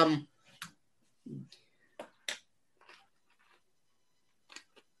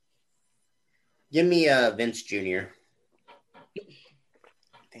 Give me Vince Jr.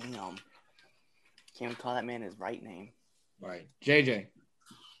 Damn. Can't call that man his right name. Right. JJ.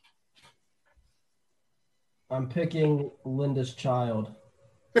 I'm picking Linda's child.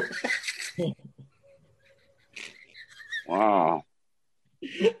 Wow.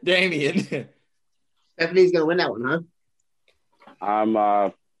 Damien. Stephanie's gonna win that one, huh?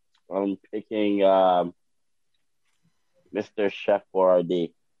 I'm picking Mr. Chef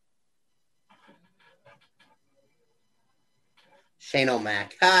Boyardee. Shane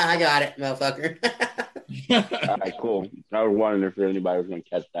O'Mac. I got it, motherfucker. All right, cool. I was wondering if anybody was going to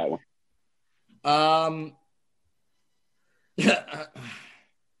catch that one.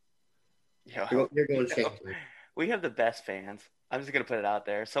 You're going Shane. We have the best fans. I'm just gonna put it out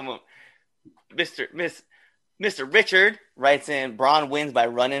there. Mr. Richard writes in, Braun wins by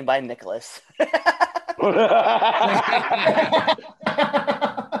running by Nicholas.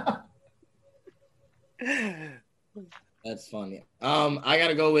 That's funny. I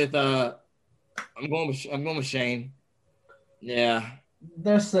gotta go with I'm going with Shane. Yeah.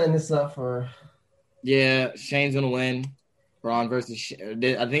 They're setting this up for. Yeah, Shane's gonna win. Braun versus.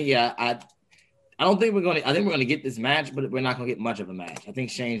 I think. I don't think we're gonna. I think we're gonna get this match, but we're not gonna get much of a match. I think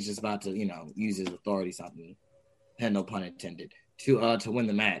Shane's just about to, use his authority, something, and no pun intended, to win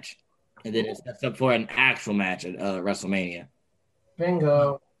the match, and then it sets up for an actual match at WrestleMania.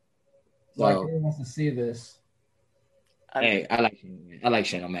 Bingo. So, Like, who wants to see this? Hey, I like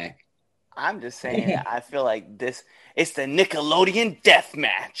Shane O'Mac. I'm just saying, I feel like it's the Nickelodeon death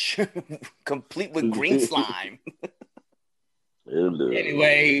match, complete with green slime.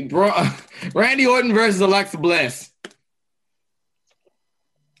 Anyway, Randy Orton versus Alexa Bliss.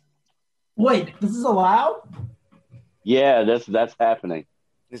 Wait, this is allowed? Yeah, that's happening.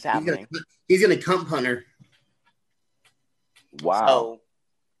 It's happening. He's gonna come punter. Wow. So,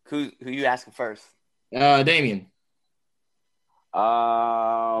 who you asking first? Damien.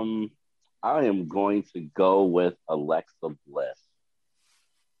 I am going to go with Alexa Bliss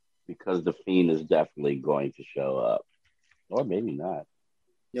because the Fiend is definitely going to show up, or maybe not.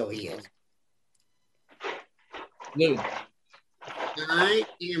 No, he is. Lou. I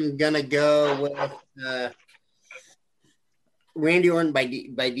am gonna go with Randy Orton by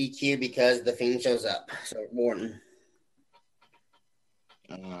DQ because the Fiend shows up. So Orton.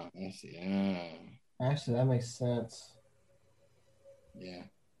 Let's see. Actually, that makes sense. Yeah.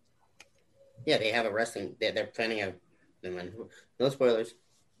 Yeah, they have a wrestling. They're planning a. No spoilers.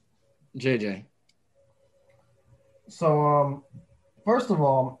 JJ. So, first of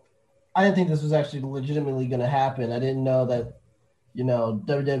all, I didn't think this was actually legitimately going to happen. I didn't know that,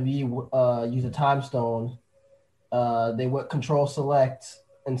 WWE used a time stone. They went Control Select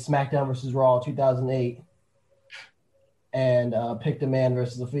in SmackDown versus Raw 2008 and picked a man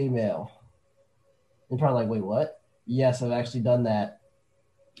versus a female. You're probably like, wait, what? Yes, I've actually done that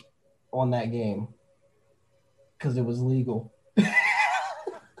on that game because it was legal.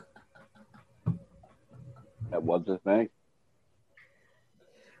 That was the thing.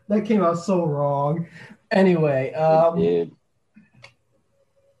 That came out so wrong. Anyway, It did.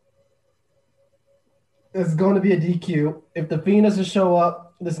 it's going to be a DQ. If the Fiend doesn't show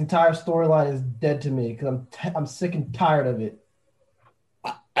up, this entire storyline is dead to me because I'm sick and tired of it.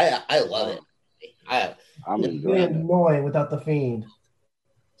 I love it. I'm It's really enjoying it. annoying without the Fiend.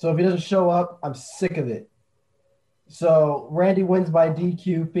 So if he doesn't show up, I'm sick of it. So Randy wins by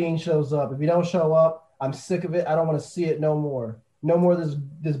DQ. Fiend shows up. If he don't show up, I'm sick of it. I don't want to see it no more. No more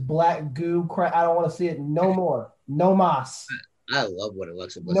this black goo crap. I don't want to see it no more. No mas. I love what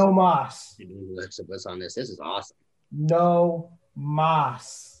Alexa Bliss. No mas. Alexa Bliss on this. This is awesome. No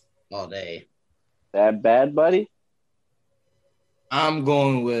mas. All day. That bad, buddy? I'm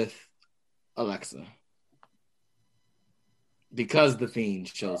going with Alexa because the Fiend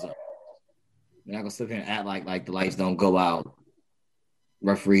shows up. We're not gonna sit here and act like the lights don't go out.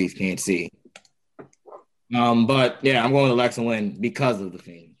 Referees can't see. But yeah, I'm going with Alexa win because of the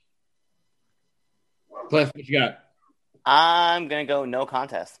Fiend. Cliff, what you got? I'm gonna go no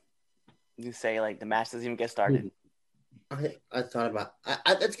contest. You say the match doesn't even get started. I thought about.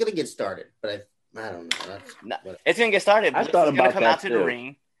 It's gonna get started, but I don't know. It's gonna get started. I Bliss thought is gonna about come that out to too. the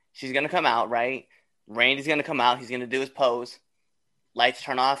ring. She's gonna come out, right? Randy's gonna come out. He's gonna do his pose. Lights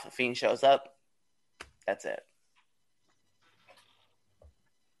turn off. Fiend shows up. That's it.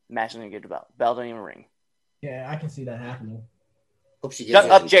 Match doesn't get the belt. Bell don't even ring. Yeah, I can see that happening. Hope she Shut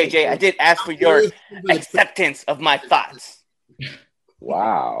gets up, JJ. I did ask for your acceptance of my thoughts.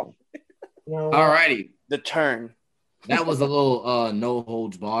 Wow. You know, All righty. The turn. That was a little no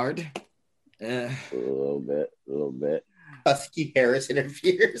holds barred. A little bit. Husky Harris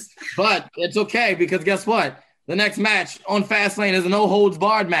interferes. But it's okay because guess what? The next match on Fastlane is a no holds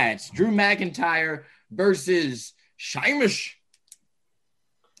barred match. Drew McIntyre versus Sheamus.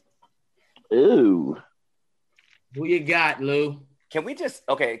 Ooh. Who you got, Lou? Can we just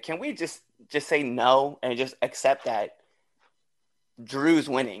say no and just accept that Drew's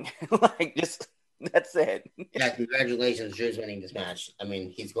winning? Like, just that's it. Yeah, congratulations, Drew's winning this match. I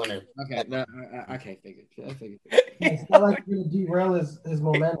mean, he's going to. Okay, no, I figured. It's not like you're gonna derail his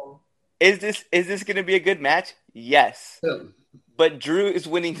momentum. Is this going to be a good match? Yes. But Drew is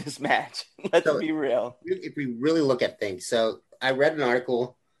winning this match. Let's be real. If we really look at things, so I read an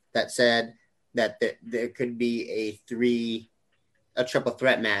article that said that there could be a triple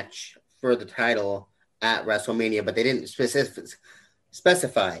threat match for the title at WrestleMania, but they didn't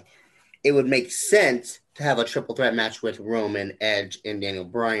specify. It would make sense to have a triple threat match with Roman, Edge, and Daniel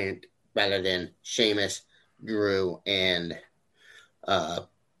Bryan rather than Sheamus, Drew, and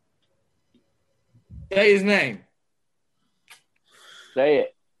Say his name. Say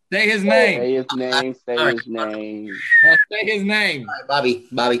it. Say his name. Say his name. Say his name. Say his name. Bobby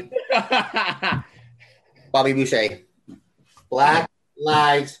Boucher. Black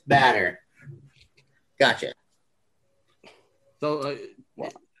Lives Matter. Gotcha. So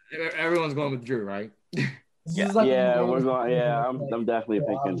everyone's going with Drew, right? Yeah, we're going. Yeah, I'm definitely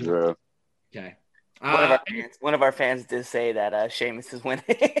picking Drew. Okay. One of our fans did say that Sheamus is winning.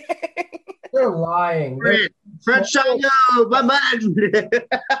 They're lying. Fred Chago, my man.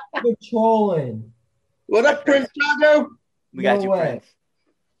 They're trolling. What up, Prince Chago? We got No you, way.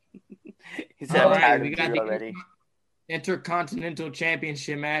 Prince. He said, All I'm right, tired we of got you the already. Intercontinental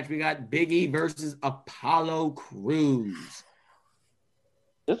Championship match. We got Big E versus Apollo Crews.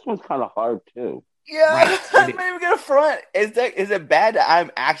 This one's kind of hard too. Yeah, Right, I'm it not even gonna front. Is it bad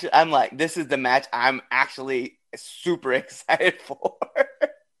that I'm like, this is the match I'm actually super excited for?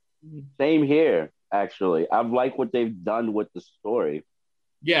 Same here, actually. I like what they've done with the story.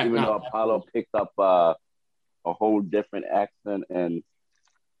 Yeah, Even though Apollo picked up a whole different accent and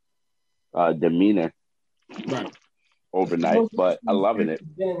demeanor right. overnight, but I'm loving it.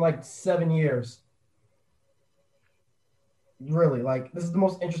 It's been in like 7 years. Really, like this is the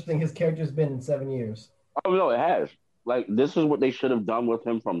most interesting his character's been in 7 years. Oh no, it has. Like this is what they should have done with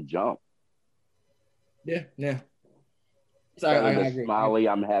him from jump. Yeah. Sorry, I I agree. Smiley,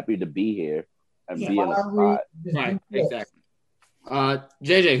 I'm happy to be here and be in a Smiley, spot. just Right, do this. exactly.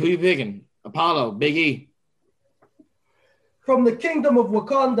 JJ, who you picking? Apollo, Big E. From the kingdom of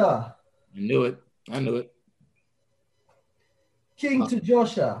Wakanda, I knew it. King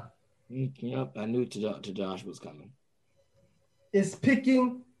Tajosha Yep, I knew to Josh was coming. is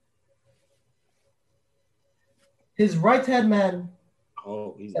picking his right-hand man,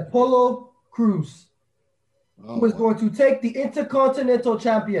 Oh, he's Apollo Crews, who is going to take the Intercontinental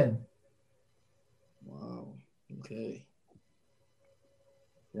Champion. Wow. Okay.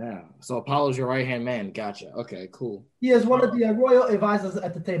 Yeah. So Apollo's your right-hand man. Gotcha. Okay, cool. He is one of the royal advisors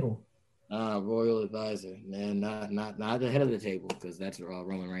at the table. Royal advisor. Man, not the head of the table, because that's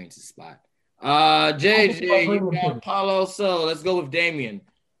Roman Reigns' spot. JJ, you got Apollo, so let's go with Damian.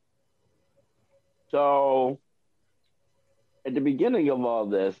 So at the beginning of all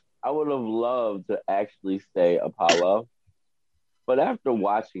this, I would have loved to actually say Apollo. But after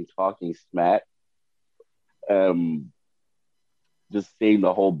watching Talking Smack, just seeing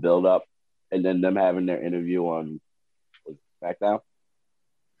the whole build up and then them having their interview on SmackDown,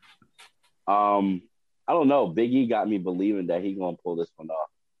 I don't know. Big E got me believing that he's gonna pull this one off.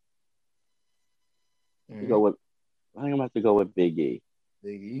 I think I'm gonna have to go with Big E.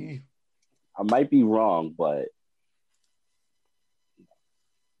 Big E. I might be wrong, but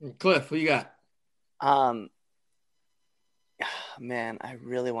Cliff, who you got? Man, I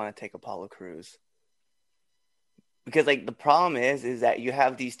really want to take Apollo Crews. Because like the problem is that you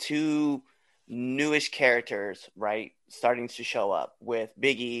have these two newish characters, right, starting to show up, with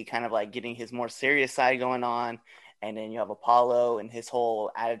Big E kind of like getting his more serious side going on, and then you have Apollo and his whole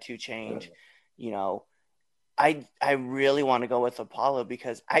attitude change. You know, I really want to go with Apollo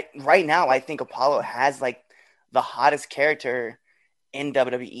because right now I think Apollo has like the hottest character in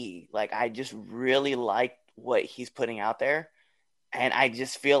WWE. Like I just really like what he's putting out there. And I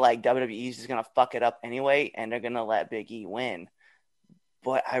just feel like WWE is just going to fuck it up anyway, and they're going to let Big E win.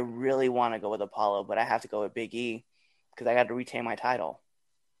 But I really want to go with Apollo, but I have to go with Big E because I got to retain my title.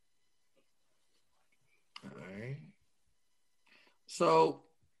 All right. So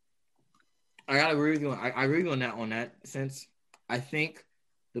I gotta agree with you. I agree with you on that sense. I think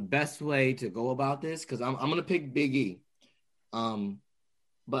the best way to go about this, because I'm gonna pick Big E.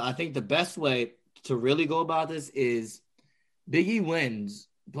 But I think the best way to really go about this is Big E wins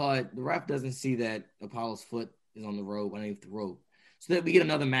but the ref doesn't see that Apollo's foot is on the rope, underneath the rope. So that we get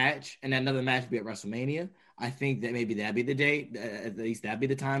another match, and that another match will be at WrestleMania. I think that maybe that'd be the date. At least that'd be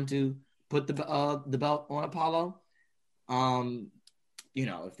the time to put the belt on Apollo.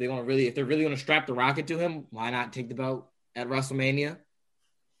 If they're really gonna strap the rocket to him, why not take the belt at WrestleMania?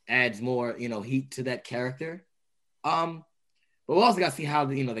 Adds more, heat to that character. But we also got to see how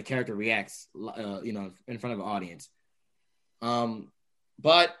the character reacts, in front of an audience.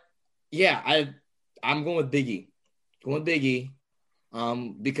 But yeah, I'm going with Big E.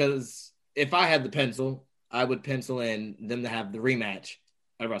 Because if I had the pencil, I would pencil in them to have the rematch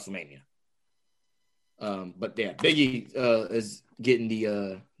at WrestleMania. But yeah, Big E is getting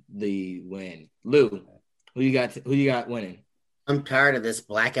the win. Lou, who you got winning? I'm tired of this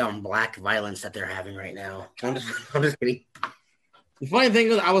black on black violence that they're having right now. I'm just kidding. The funny thing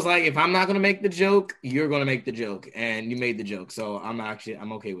is, I was like, if I'm not gonna make the joke, you're gonna make the joke, and you made the joke, so I'm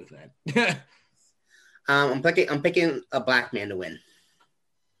okay with that. I'm picking a black man to win.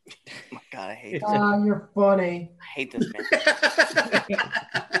 Oh my God, I hate this. You're funny. I hate this man.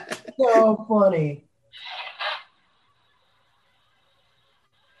 So funny.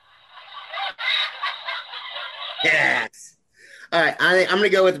 Yes. All right, I'm going to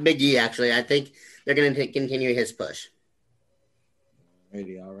go with Big E, actually. I think they're going to continue his push.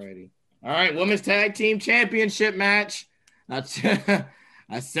 Alrighty. All right, Women's Tag Team Championship match. I said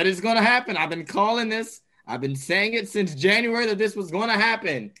it's going to happen. I've been calling this. I've been saying it since January that this was going to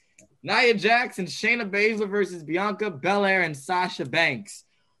happen. Nia Jax and Shayna Baszler versus Bianca Belair and Sasha Banks.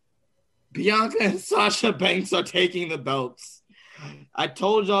 Bianca and Sasha Banks are taking the belts. I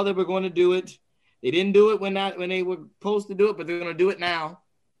told y'all they were going to do it. They didn't do it when they were supposed to do it, but they're going to do it now.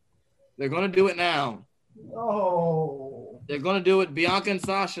 They're going to do it now. Oh. They're going to do it. Bianca and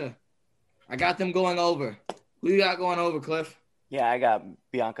Sasha. I got them going over. Who you got going over, Cliff? Yeah, I got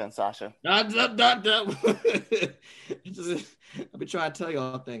Bianca and Sasha. I've been trying to tell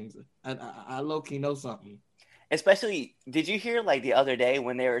y'all things. I low-key know something. Especially, did you hear like the other day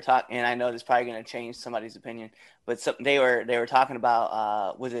when they were talking? And I know this is probably going to change somebody's opinion, but they were talking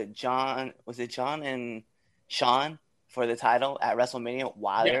about was it John and Sean for the title at WrestleMania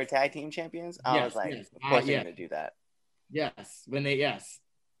while they were tag team champions? I was like, of course they're going to do that. Yes,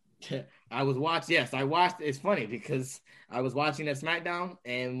 I was watching. Yes, I watched. It's funny because I was watching that SmackDown,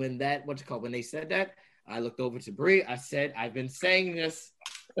 and when they said that, I looked over to Brie. I said, "I've been saying this.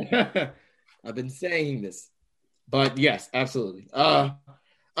 I've been saying this." But yes, absolutely. All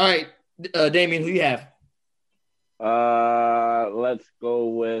right, Damien, who you have? Let's go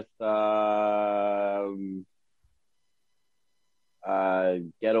with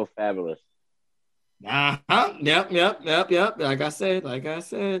Ghetto Fabulous. Yep. Like I said.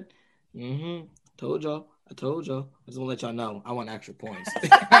 Mm-hmm. Told y'all. I just want to let y'all know. I want extra points.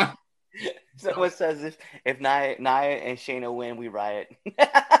 Someone says if Nia and Shayna win, we riot.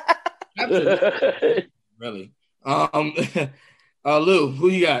 Absolutely. Really. Lou, who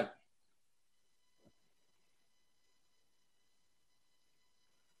you got?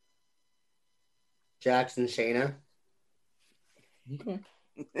 Jackson, Shayna. Okay.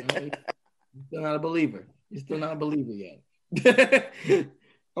 You're still not a believer. You're still not a believer yet.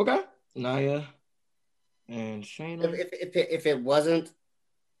 Okay. Nia and Shayna. If it wasn't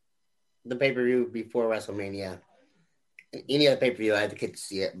the pay-per-view before WrestleMania, any other pay-per-view, I could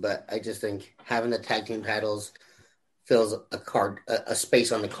see it, but I just think having the tag team titles fills a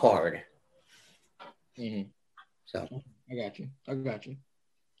space on the card. Mm-hmm. So I got you. JJ.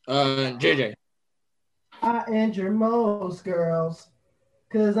 I injure most girls,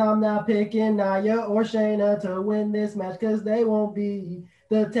 cause I'm not picking Nia or Shayna to win this match, cause they won't be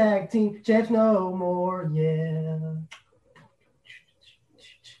the tag team champs no more. Yeah.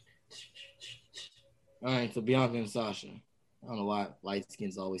 All right, so Bianca and Sasha. I don't know why light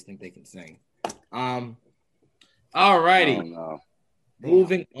skins always think they can sing. All righty. Oh, no.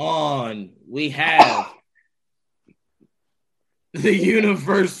 Moving on, we have the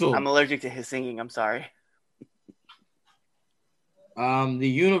Universal. I'm allergic to his singing. I'm sorry. The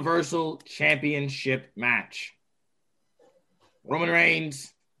Universal Championship match. Roman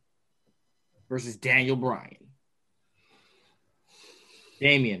Reigns versus Daniel Bryan.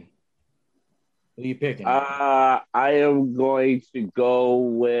 Damien, who are you picking? I am going to go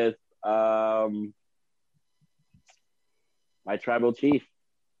with my tribal chief.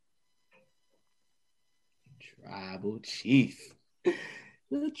 Tribal Chief.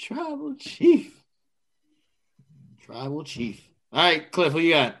 The Tribal Chief. Tribal Chief. All right, Cliff, who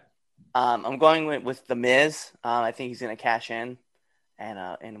you got? I'm going with The Miz. I think he's going to cash in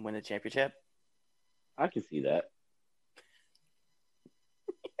and win the championship. I can see that.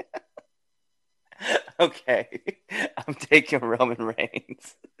 Okay. I'm taking Roman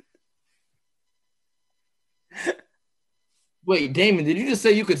Reigns. Wait, Damon, did you just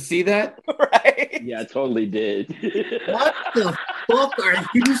say you could see that? Right? Yeah, I totally did. What the fuck are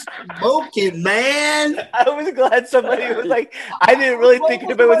you smoking, man? I was glad somebody was like, I didn't really think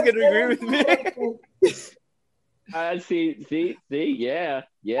anybody was going to agree with me. I see, yeah.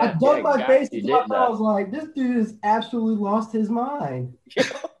 I dumped my face You into my did phone. I was like, this dude has absolutely lost his mind.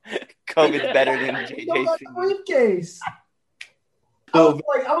 COVID's better than He don't got the JJC. briefcase. I was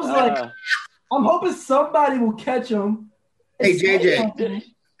like, I'm hoping somebody will catch him. Hey, JJ.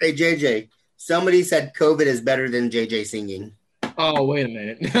 Hey, JJ. Somebody said COVID is better than JJ singing. Oh, wait a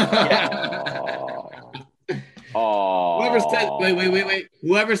minute. Oh. Whoever said, wait.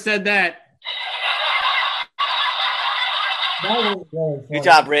 Whoever said that, That was very funny. Good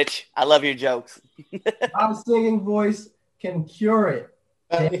job, Rich. I love your jokes. My singing voice can cure it.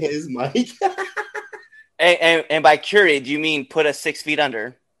 His mic. And by cure it, do you mean put us 6 feet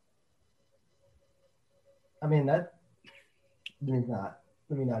under? I mean, that.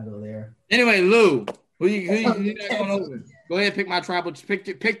 Let me not go there. anyway, Lou, who you not going over? Go ahead, pick my tribal.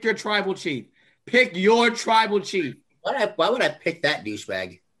 Pick your tribal chief. Pick your tribal chief. Why would I pick that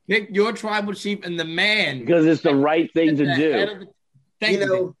douchebag? Pick your tribal chief and the man. Because it's the right thing to do. Thank you.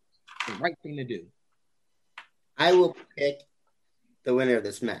 know, The right thing to do. I will pick the winner of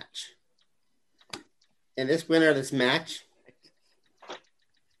this match. And this winner of this match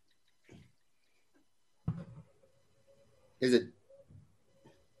is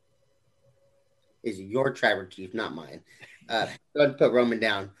your tribal chief, not mine. Go ahead and put Roman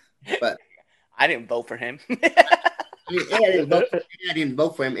down. But I didn't vote for him. I didn't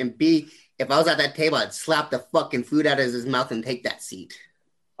vote for him. And B, if I was at that table, I'd slap the fucking food out of his mouth and take that seat.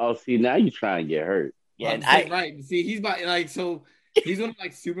 Oh, see, now you're trying to get hurt. Yeah, and Right. See, he's about like so. He's gonna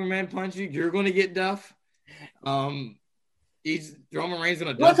like Superman punch you. You're gonna get Duff. He's Roman Reigns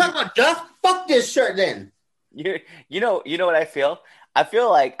gonna. You want to talk about Duff? Fuck this shirt then. you know what I feel? I feel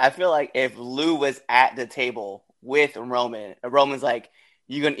like if Lou was at the table with Roman, and Roman's like,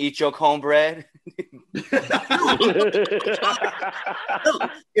 "You gonna eat your cornbread?"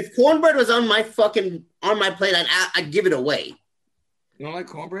 If cornbread was on my plate, I'd give it away. You don't like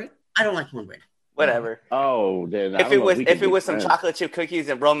cornbread? I don't like cornbread. Whatever. Oh, then If it was some chocolate chip cookies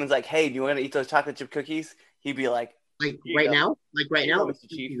and Roman's like, "Hey, do you want to eat those chocolate chip cookies?" He'd be like, Like You right know. now, Mr.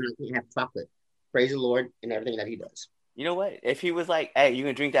 Chief. I can't have chocolate. Praise the Lord and everything that he does. "You know what? If he was like, hey, you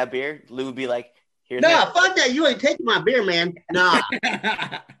gonna drink that beer?" Lou would be like, "Here's Nah, fuck that. You ain't taking my beer, man. Nah.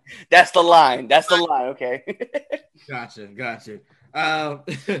 That's the line. That's the line. Okay." Gotcha.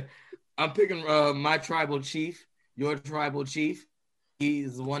 I'm picking my tribal chief, your tribal chief.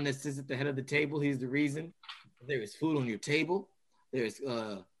 He's the one that sits at the head of the table. He's the reason there is food on your table. There is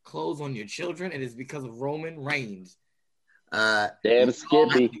clothes on your children. It is because of Roman Reigns. Damn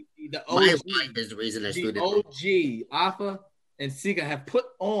Skippy. The My OG, wife is the reason there's the food in OG, Alpha and Sika have put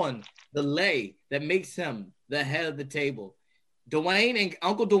on the lay that makes him the head of the table. Dwayne and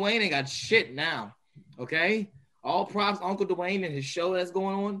Uncle Dwayne ain't got shit now. Okay? All props Uncle Dwayne and his show that's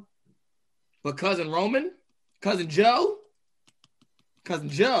going on. But cousin Roman, cousin Joe.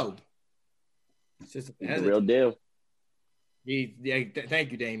 It's just The real deal.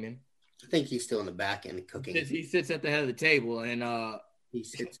 thank you, Damon. I think he's still in the back end cooking. He sits at the head of the table and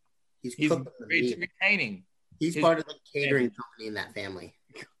He's he's cooking the meat. retaining. He's his- part of the catering company in that family.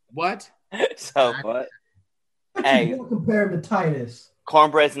 What? So, What? hey, Don't compare him to Titus.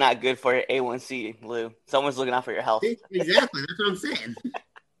 cornbread's not good for your A1C, Lou. Someone's looking out for your health. See? Exactly. That's what I'm saying.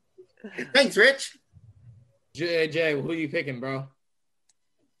 Thanks, Rich. Jay, who are you picking, bro?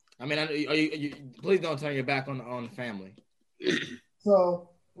 I mean, are you please don't turn your back on the family. So,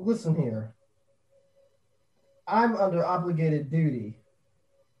 listen here. I'm under obligated duty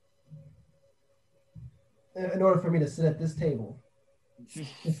in order for me to sit at this table,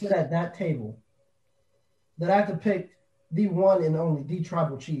 to sit at that table, that I have to pick the one and only, the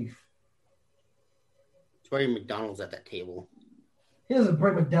tribal chief. Tori McDonald's at that table. He doesn't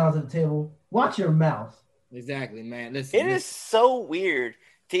bring McDonald's at the table. Watch your mouth. Exactly, man. Listen, It is so weird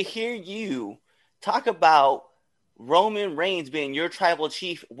to hear you talk about Roman Reigns being your tribal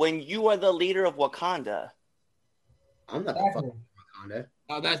chief when you are the leader of Wakanda. I'm not the Exactly. fucking Wakanda.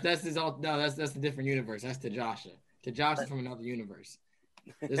 Oh, that's a different universe. That's Tajasha. Tajasha's from another universe.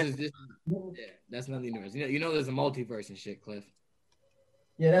 This that's another universe. You know there's a multiverse and shit, Cliff.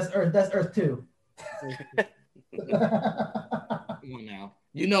 Yeah, that's Earth. That's Earth 2. Come on now.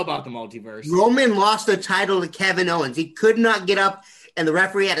 You know about the multiverse. Roman lost the title to Kevin Owens. He could not get up, and the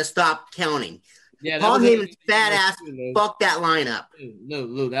referee had to stop counting. Yeah, Paul was Heyman's in- fat ass Lou. fucked that lineup.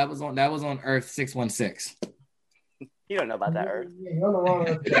 Lou, that was on Earth 616. You don't know about that, Earth. Yeah, you're on the wrong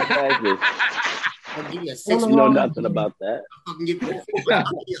earth. Exactly. I'll give you a On six. the You know wrong nothing earth. about that. I'll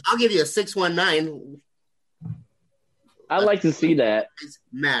give you a 619. I'd like to see that.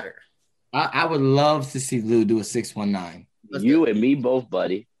 Matter. I would love to see Lou do a 619. You and me both,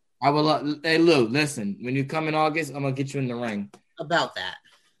 buddy. I would love. Hey Lou, listen. When you come in August, I'm gonna get you in the ring. About that.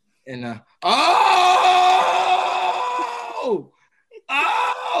 And oh.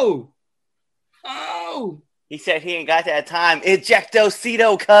 He said he ain't got that time.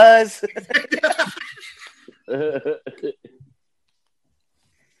 Ejectocito, cuz.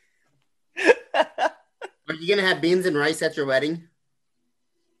 Are you gonna have beans and rice at your wedding?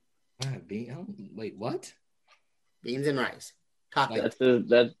 Wait, what? Beans and rice. Tacos.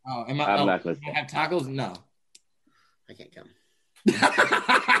 That's Oh, I'm not gonna am I have tacos? No. I can't come.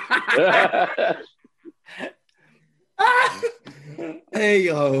 Hey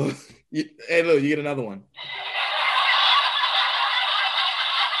yo, hey Lou, you get another one.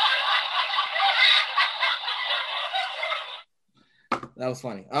 That was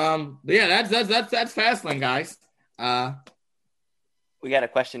funny. But yeah, that's Fastlane, guys. We got a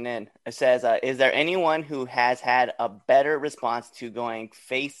question in. It says, is there anyone who has had a better response to going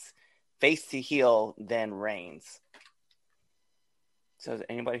face to heel than Reigns? So is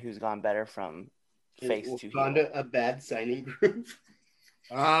anybody who's gone better from face to heel? Wakanda a bad signing group?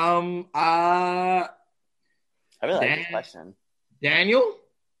 I really like this question. Daniel.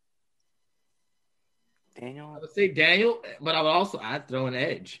 Daniel? I would say Daniel, but I'd throw an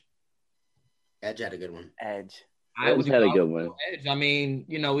Edge. Edge had a good one. Edge. Edge had a good one. Edge. I mean,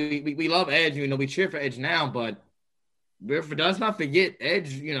 we love Edge. We cheer for Edge now, but let's not forget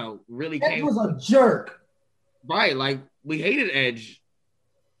Edge. Really Edge was a jerk. Right. Like we hated Edge.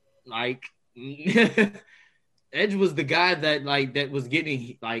 Like Edge was the guy that was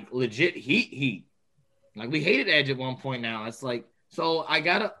getting like legit heat. Like we hated Edge at one point. Now it's like so. I'm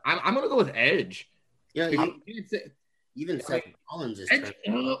gonna go with Edge. Yeah, even Seth Rollins is Edge,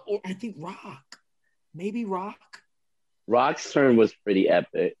 or I think Rock. Maybe Rock. Rock's turn was pretty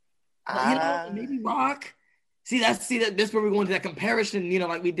epic. Maybe Rock. See that's where we're going to that comparison.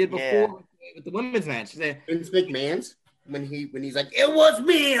 Like we did before with the women's match. Vince McMahon's when he's like, "It was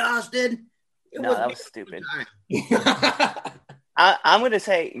me, Austin." That was stupid. I'm gonna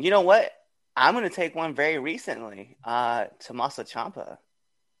say, you know what? I'm gonna take one very recently. Tommaso Ciampa.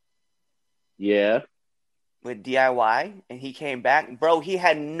 Yeah. With DIY, and he came back, bro. He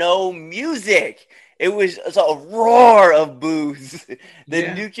had no music. It was a roar of boos.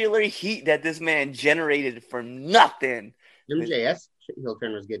 The nuclear heat that this man generated for nothing. MJF heel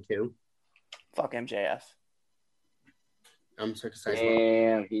turn was good too. Fuck MJF. I'm circumcised.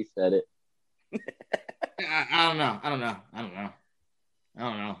 Damn, he said it. I don't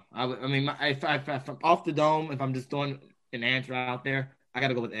know. I mean, if I'm off the dome, if I'm just throwing an answer out there, I got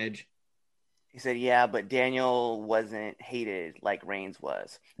to go with Edge. He said, yeah, but Daniel wasn't hated like Reigns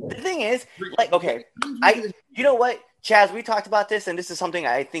was. The thing is, like, okay, you know what, Chaz, we talked about this, and this is something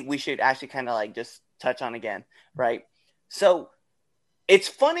I think we should actually kind of like just touch on again, right? So it's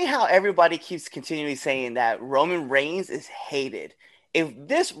funny how everybody keeps continually saying that Roman Reigns is hated. If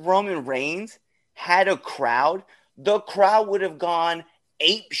this Roman Reigns had a crowd, the crowd would have gone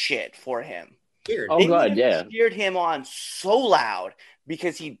ape shit for him. Oh God, yeah. Cheered him on so loud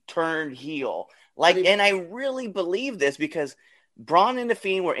because he turned heel. And I really believe this because Braun and The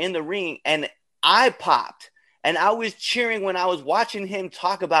Fiend were in the ring and I popped and I was cheering when I was watching him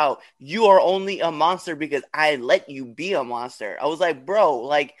talk about you are only a monster because I let you be a monster. I was like, bro,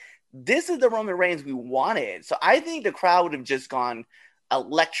 like this is the Roman Reigns we wanted. So I think the crowd would have just gone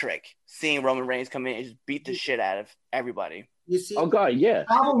electric seeing Roman Reigns come in and just beat the shit out of everybody. You see? Oh God, yeah. The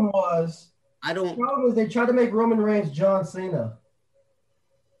problem was they tried to make Roman Reigns John Cena.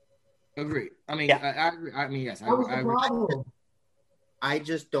 Agree. I mean, Yeah. I agree. I mean, yes. That was the agree. problem. I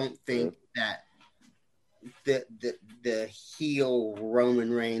just don't think that the heel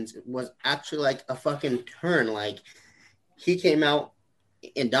Roman Reigns was actually like a fucking turn. Like he came out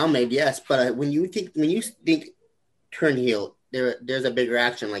and dominated, yes, but when you think turn heel, there's a bigger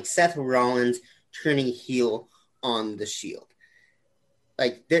action. Like Seth Rollins turning heel on the Shield.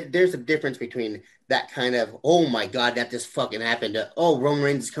 Like there's a difference between that kind of oh my God that just fucking happened to Roman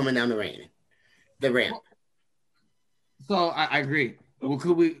Reigns is coming down the ramp. So I agree. Well,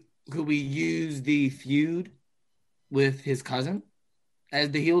 could we use the feud with his cousin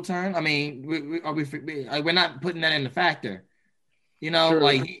as the heel turn? I mean, we're not putting that in the factor. Sure.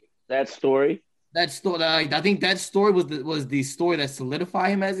 Like that story. That story, I think that story was the story that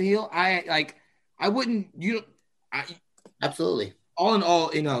solidified him as a heel. I I wouldn't. Absolutely. All in all,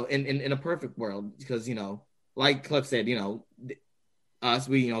 in a perfect world, because like Cliff said, us,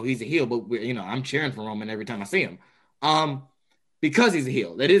 he's a heel, but I'm cheering for Roman every time I see him, because he's a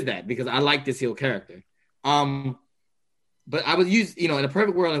heel. That is that because I like this heel character. But I would use, in a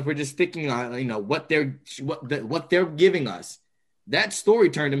perfect world, if we're just sticking on, what they're giving us, that story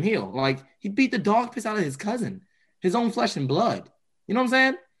turned him heel. Like he beat the dog piss out of his cousin, his own flesh and blood. You know what I'm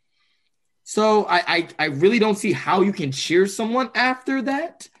saying? So I really don't see how you can cheer someone after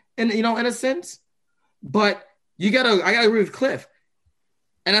that, in a sense. But I gotta agree with Cliff.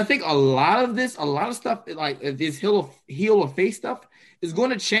 And I think a lot of stuff, like this heel or face stuff, is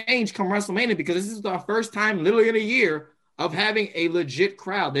going to change come WrestleMania, because this is our first time literally in a year of having a legit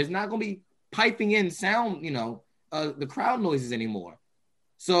crowd. There's not going to be piping in sound, the crowd noises anymore.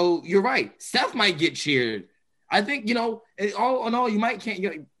 So you're right. Seth might get cheered. I think, all in all, you might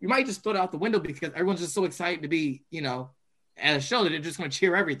just throw it out the window because everyone's just so excited to be, at a show that they're just going to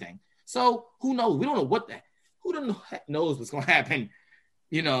cheer everything. So who knows? We don't know who knows what's going to happen,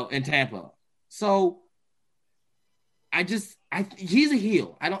 in Tampa. So he's a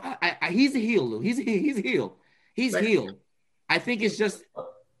heel. He's a heel, Lou. He's a heel. He's Right. heel. I think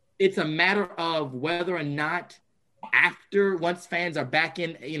it's a matter of whether or not once fans are back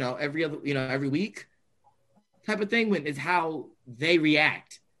in, every week type of thing, when is how they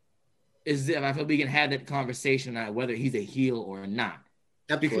react. Is if I feel we can have that conversation on whether he's a heel or not.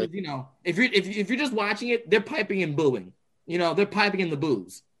 Absolutely. Because if you're just watching it, they're piping and booing. They're piping in the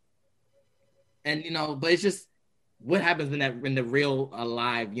boos. And but it's just what happens when the real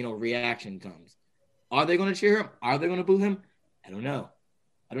alive reaction comes. Are they going to cheer him? Are they going to boo him? I don't know.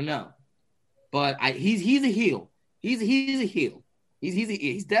 But he's a heel. He's a heel.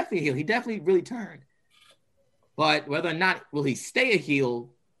 He's definitely a heel. He definitely really turned. But whether or not will he stay a heel,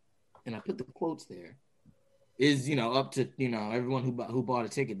 and I put the quotes there, is up to everyone who bought a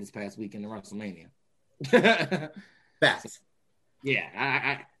ticket this past weekend to WrestleMania. Facts.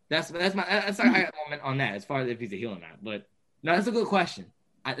 Yeah, that's I got a moment on that as far as if he's a heel or not. But no, that's a good question.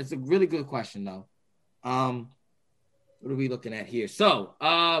 It's a really good question though. What are we looking at here? So,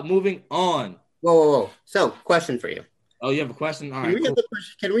 moving on. Whoa. So, question for you. Oh, you have a question? All Can right. we, Cool.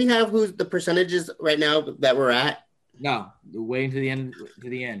 can we have who's the percentages right now that we're at? No, we're waiting to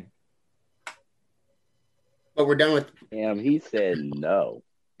the end. But we're done with. Damn, he said no.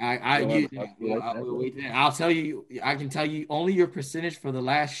 We'll wait to the end. I'll tell you. I can tell you only your percentage for the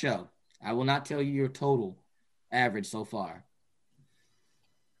last show. I will not tell you your total average so far.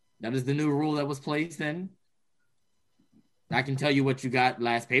 That is the new rule that was placed in. I can tell you what you got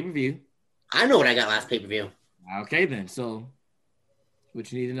last pay-per-view. I know what I got last pay-per-view. Okay, then. So, what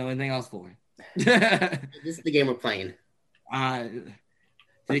you need to know anything else for? This is the game we're playing. To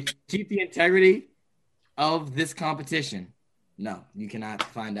keep the integrity of this competition, no, you cannot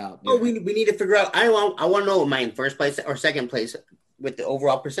find out. Oh, we need to figure out. I want to know my first place or second place with the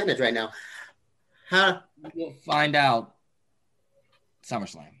overall percentage right now. We'll find out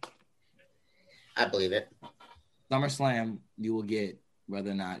SummerSlam. I believe it. SummerSlam, you will get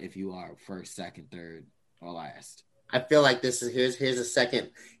whether or not if you are first, second, third, or last. I feel like this is here's a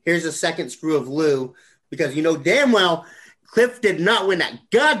second screw of Lou, because you know damn well Cliff did not win that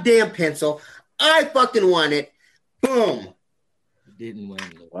goddamn pencil. I fucking won it. Boom. Didn't win.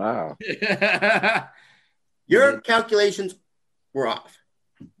 Wow. Your calculations were off.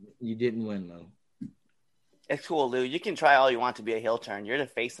 You didn't win, though. It's cool, Lou. You can try all you want to be a heel turn. You're the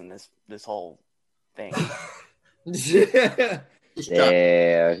face in this whole thing. Yeah,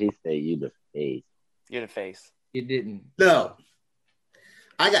 he said you the face. You're the face. You didn't. No.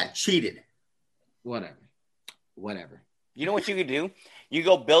 I got cheated. Whatever. You know what you could do? You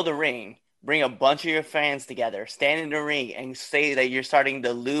go build a ring, bring a bunch of your fans together, stand in the ring, and say that you're starting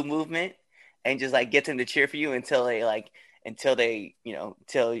the Lou movement, and just like get them to cheer for you until they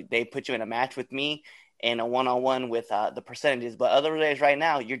put you in a match with me and a one-on-one with the percentages. But otherwise, right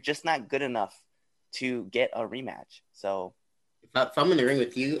now, you're just not good enough to get a rematch. So If I'm in the ring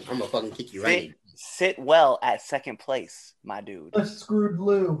with you, I'm gonna fucking kick you right. sit well at second place, my dude. I screwed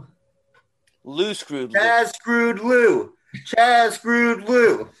Lou. Lou screwed Lou. Chaz screwed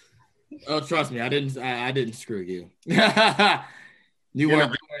Lou. Oh, trust me, I didn't screw you.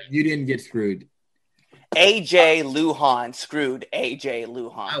 You didn't get screwed. AJ Lujan screwed AJ I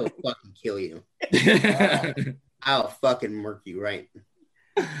Lujan. will fucking kill you. I'll fucking murk you right.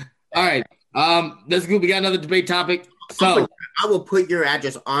 All right. That's good. We got another debate topic. So I will put your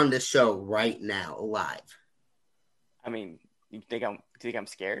address on this show right now, live. I mean, you think I'm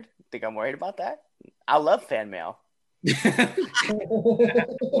scared? Think I'm worried about that? I love fan mail. Wow,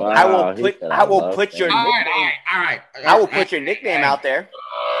 I will he put said, I will love put your family. nickname. all right. I will put your nickname out there.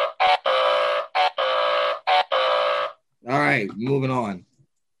 All right, moving on.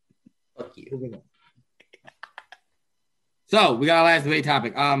 Fuck you. So we got our last debate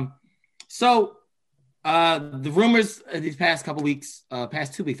topic. The rumors these past couple weeks,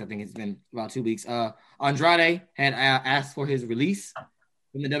 past 2 weeks, I think it's been about 2 weeks. Andrade had asked for his release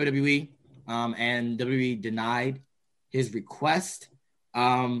from the WWE, and WWE denied his request.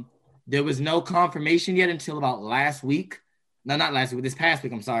 There was no confirmation yet until about last week. No, not last week, this past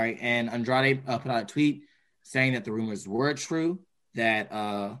week, I'm sorry. And Andrade put out a tweet saying that the rumors were true,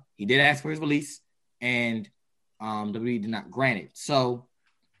 that he did ask for his release, and WWE did not grant it. So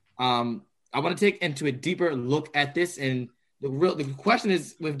I want to take into a deeper look at this. And the question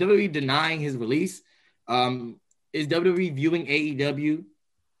is, with WWE denying his release, is WWE viewing AEW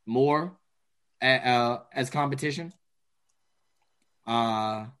more as competition?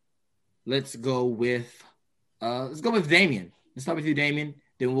 Let's go with Damien. Let's start with you, Damien.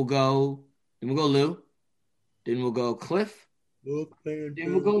 Then we'll go Lou. Then we'll go Cliff. Then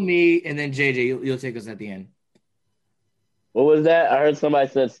we'll go me, and then JJ. You'll take us at the end. What was that? I heard somebody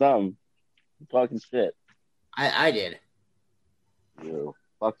said something. I'm talking shit. I did. You.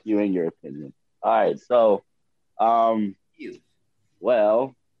 Fuck you and your opinion. All right, so,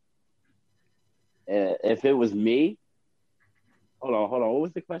 well, if it was me, hold on. What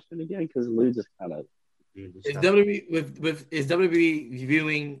was the question again? Because Lou just kind of. Is WWE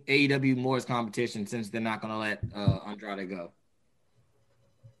viewing AEW more as competition since they're not going to let Andrade go?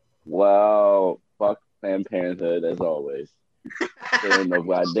 Well, fuck Planned Parenthood as always.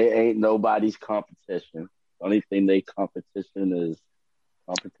 They ain't nobody's competition. The only thing they competition is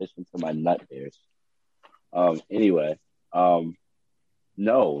competition to my nut hairs. Anyway,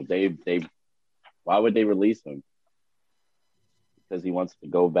 no, they why would they release him? Because he wants to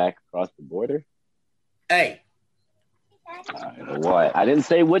go back across the border? Hey. What? I didn't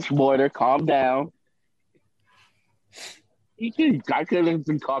say which border. Calm down. I could have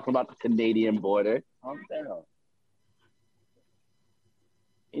been talking about the Canadian border. Calm down.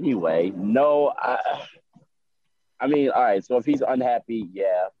 Anyway, no, I mean, all right, so if he's unhappy,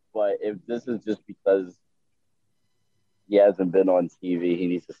 yeah, but if this is just because he hasn't been on TV, he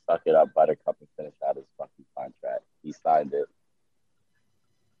needs to suck it up, Buttercup, and finish out his fucking contract. He signed it.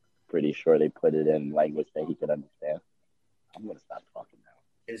 Pretty sure they put it in language that he could understand. I'm going to stop talking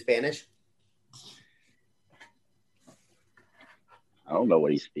now. In Spanish? I don't know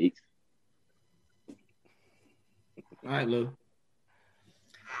what he speaks. All right, Lou.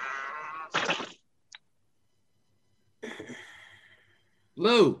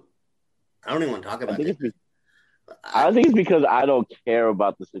 Lou. I don't even want to talk about it. I think it's because I don't care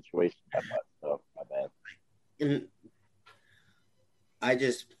about the situation that much, so my bad. And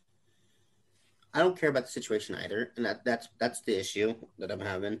I don't care about the situation either, and that's the issue that I'm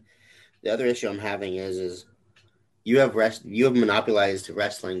having. The other issue I'm having is you have monopolized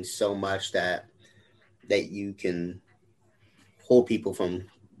wrestling so much that you can hold people from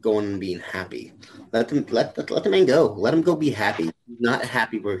going and being happy. Let the man go. Let him go be happy. He's not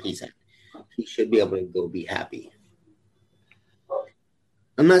happy where he's at. He should be able to go be happy.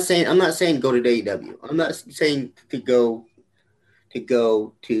 I'm not saying go to AEW. I'm not saying to go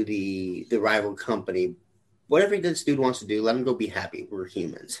to the rival company. Whatever this dude wants to do, let him go be happy. We're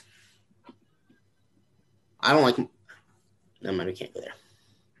humans. I don't like him. No matter, can't go there.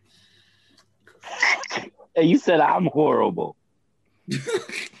 Hey, you said I'm horrible.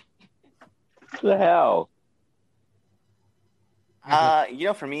 What the hell?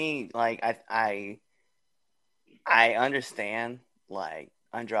 For me, like I understand like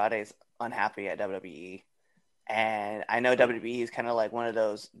Andrade's unhappy at WWE, and I know WWE is kind of like one of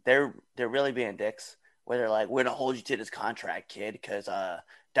those. They're really being dicks where they're like, we're gonna hold you to this contract, kid, because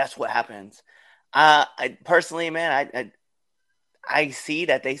that's what happens. I personally, man, I see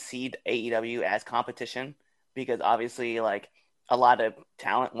that they see AEW as competition because obviously, like, a lot of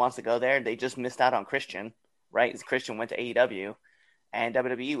talent wants to go there. They just missed out on Christian, right? Christian went to AEW, and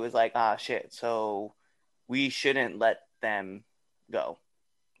WWE was like, shit. So we shouldn't let them go.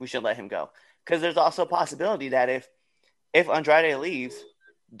 We should let him go. Because there's also a possibility that if Andrade leaves,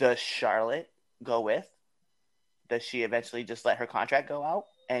 does Charlotte go with? Does she eventually just let her contract go out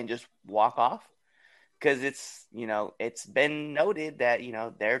and just walk off? Because it's been noted that,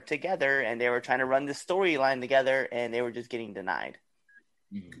 they're together and they were trying to run this storyline together and they were just getting denied.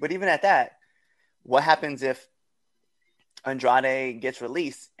 Mm-hmm. But even at that, what happens if Andrade gets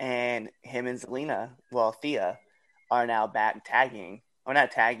released and him and Thea are now back tagging? Or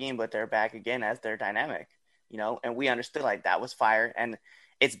not tagging, but they're back again as their dynamic. and we understood like that was fire. And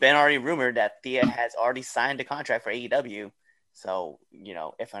it's been already rumored that Thea has already signed a contract for AEW. So,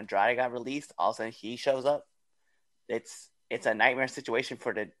 if Andrade got released, all of a sudden he shows up, it's a nightmare situation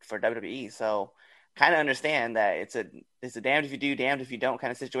for WWE. So kind of understand that it's a damned if you do, damned if you don't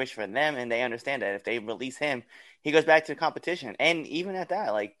kind of situation for them. And they understand that if they release him, he goes back to the competition. And even at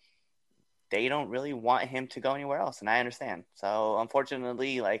that, like, they don't really want him to go anywhere else. And I understand. So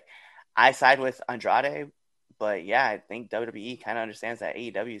unfortunately, like, I side with Andrade, but yeah, I think WWE kind of understands that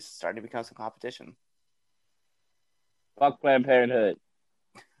AEW is starting to become some competition. Fuck Planned Parenthood.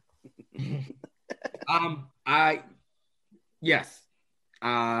 Yes.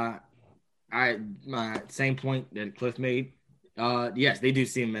 My same point that Cliff made. Yes, they do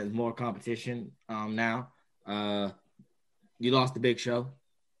see him as more competition now. You lost the Big Show.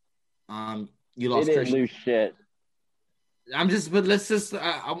 You lost They didn't Christian. lose shit. I'm gonna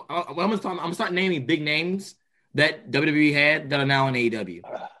start naming big names that WWE had that are now in AEW.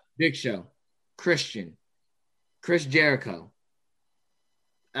 Big Show, Christian, Chris Jericho,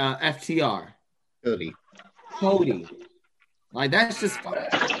 FTR, Cody. Like, that's just fun.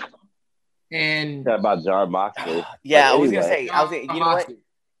 And That about Jon Moxley. Yeah, But I was gonna anyway. say, you know what?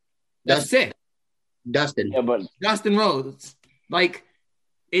 That's it. Dustin. Yeah, but Dustin Rhodes. Like,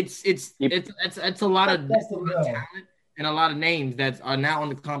 it's a lot of talent and a lot of names that are now in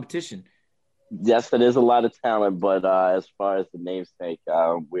the competition. yes, it is a lot of talent. But as far as the namesake,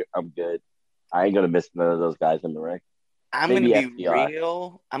 I'm good. I ain't gonna miss none of those guys in the ring. I'm Maybe gonna be FTR.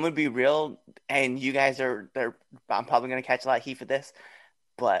 real. I'm gonna be real, and you guys I'm probably gonna catch a lot of heat for this,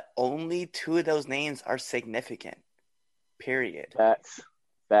 but only 2 of those names are significant. Period. Facts.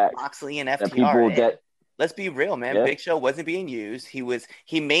 Moxley and That FTR. people And get. let's be real, man. Yeah. Big Show wasn't being used. He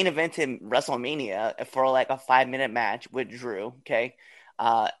main evented WrestleMania for like a 5-minute match with Drew. Okay.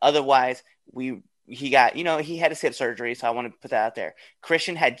 Otherwise, he got, he had his hip surgery, so I want to put that out there.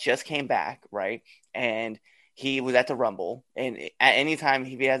 Christian had just came back, right? And he was at the Rumble. And at any time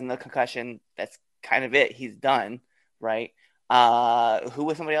he has another concussion, that's kind of it. He's done, right? Who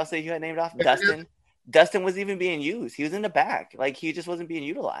was somebody else that you had named off? Dustin. Dustin wasn't even being used. He was in the back. Like, he just wasn't being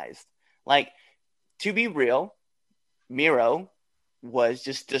utilized. Like, to be real, Miro was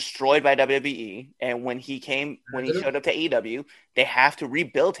just destroyed by WWE. And when he showed up to AEW, they have to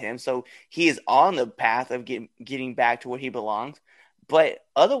rebuild him. So he is on the path of getting back to where he belongs. But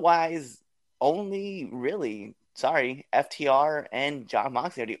otherwise, only really, FTR and Jon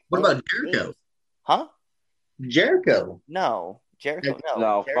Moxley. What about Jericho? Huh? Jericho. No. Jericho, no.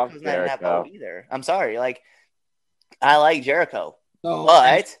 No, fuck Jericho's not in that Jericho. boat either. I'm sorry. Like, I like Jericho. So,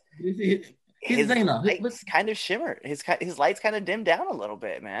 But here's his the thing, though. lights kind of shimmered. His lights kind of dimmed down a little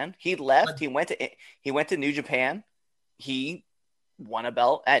bit, man. He left. He went to New Japan. He won a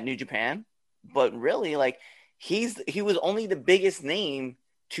belt at New Japan, but really, like, he was only the biggest name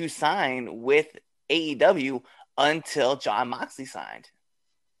to sign with AEW until Jon Moxley signed.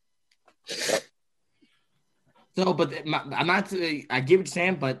 So, but I'm not. I get what you're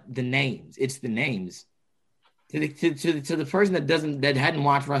saying, but the names. It's the names. To the person that hadn't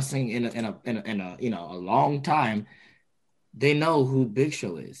watched wrestling in a long time, they know who Big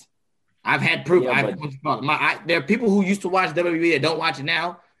Show is. I've had proof. Yeah, There are people who used to watch WWE that don't watch it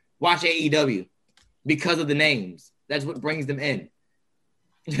now. Watch AEW because of the names. That's what brings them in.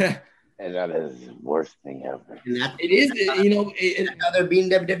 And that is the worst thing ever. It is. That's how they're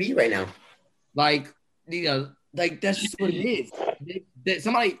beating WWE right now. Like that's just what it is.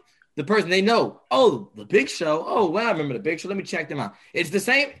 The person they know, the Big Show. Oh, well, I remember the Big Show. Let me check them out. It's the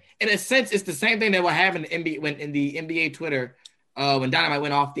same in a sense. It's the same thing that will happen in the NBA when in the NBA Twitter when Dynamite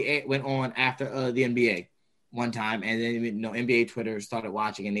went on after the NBA one time, and then NBA Twitter started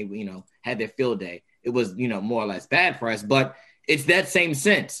watching, and they had their field day. It was more or less bad for us, but it's that same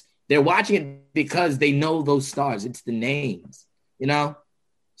sense. They're watching it because they know those stars. It's the names,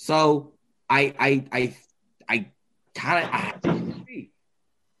 So I kind of agree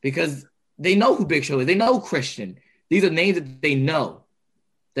because they know who Big Show is. They know Christian. These are names that they know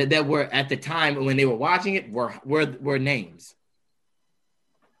that were at the time when they were watching it were names.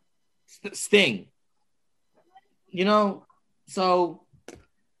 Sting, so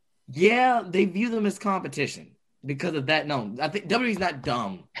yeah, they view them as competition because of that. No, I think WWE's not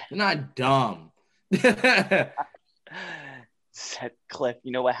dumb. They're not dumb. Said Cliff,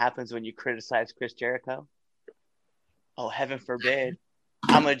 you know what happens when you criticize Chris Jericho? Oh, heaven forbid.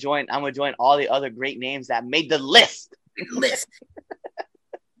 I'm gonna join all the other great names that made the list.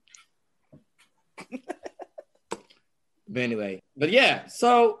 But anyway, yeah,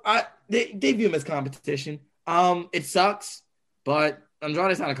 so they view him as competition. It sucks, but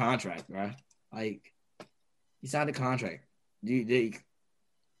Andrade's not a contract, right? Like, He signed a contract. Just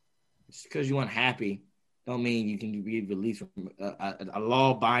because you unhappy don't mean you can be released from a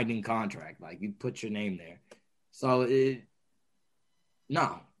law-binding contract. Like, you put your name there. So it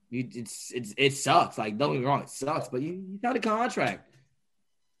sucks. Like, don't get me wrong, it sucks. But you got a contract.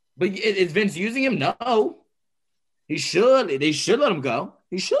 But is Vince using him? No. He should. They should let him go.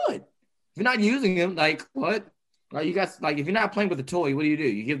 He should. If you're not using him, like, what? Like, you got, like, if you're not playing with the toy, what do?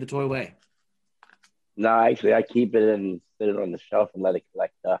 You give the toy away. No, actually, I keep it and sit it on the shelf and let it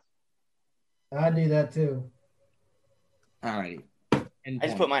collect dust. I do that too. All righty. I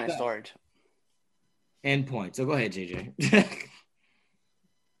just put mine in storage. Endpoint. So go ahead, JJ.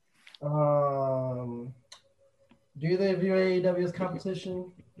 Do they view AEW as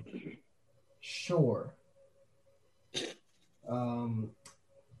competition? Sure. I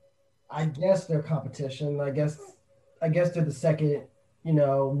guess they're competition. I guess they're the second,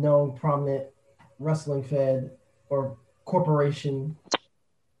 known prominent wrestling fed or corporation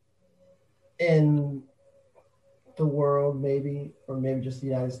in the world, maybe, or maybe just the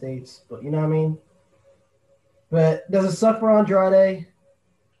United States. But you know what I mean? But does it suck for Andrade?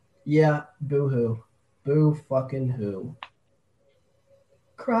 Yeah, boo-hoo. Boo fucking who.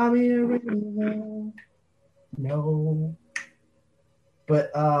 Cry me a river. No.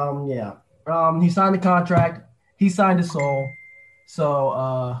 But yeah. He signed the contract. He signed his soul.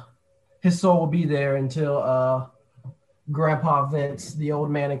 So his soul will be there until Grandpa Vince, the old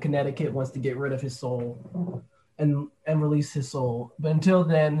man in Connecticut, wants to get rid of his soul and release his soul. But until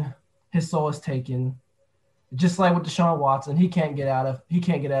then, his soul is taken. Just like with Deshaun Watson, he can't get out of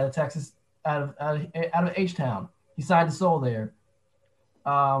Texas, out of H-Town. He signed his soul there.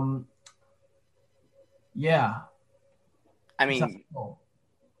 Yeah. I mean,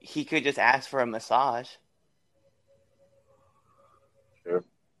 he could just ask for a massage. Sure.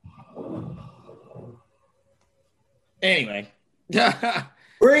 Anyway.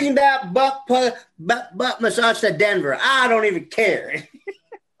 Bring that butt massage to Denver. I don't even care.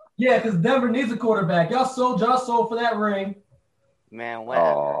 Yeah, because Denver needs a quarterback. Y'all sold for that ring. Man,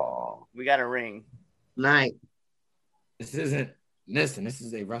 whatever. We got a ring. Night. This is a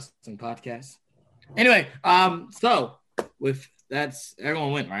wrestling podcast. Anyway, so with that's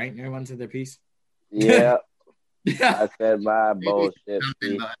everyone went, right? Everyone said their piece. Yeah. Yeah. I said my bullshit.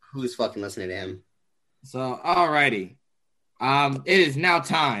 Who's fucking listening to him? So, alrighty. It is now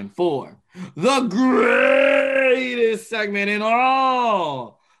time for the greatest segment in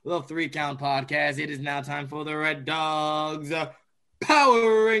all the 3 Count Podcast. It is now time for the Red Dogs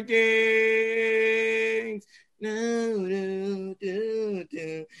Power Rankings.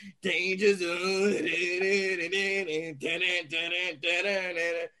 Danger Zone.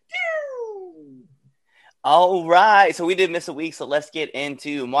 All right. So we did miss a week. So let's get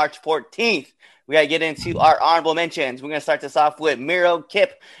into March 14th. We got to get into our honorable mentions. We're going to start this off with Miro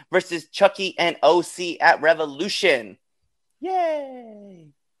Kip versus Chucky and OC at Revolution. Yay.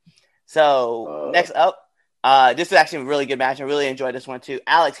 So next up, this is actually a really good match. I really enjoyed this one too.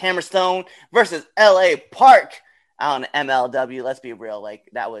 Alex Hammerstone versus LA Park on MLW. Let's be real. Like,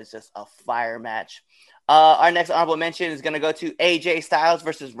 that was just a fire match. Our next honorable mention is going to go to AJ Styles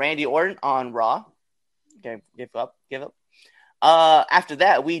versus Randy Orton on Raw. Okay, give up. After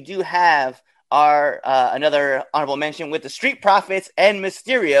that, we do have our another honorable mention with the Street Profits and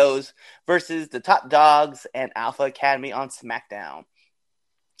Mysterios versus the Top Dogs and Alpha Academy on SmackDown.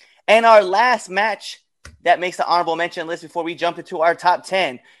 And our last match that makes the honorable mention list before we jump into our top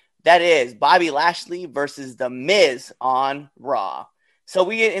 10, that is Bobby Lashley versus The Miz on Raw. So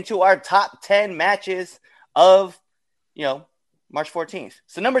we get into our top 10 matches of, March 14th.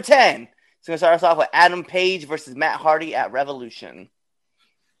 So number 10, it's going to start us off with Adam Page versus Matt Hardy at Revolution.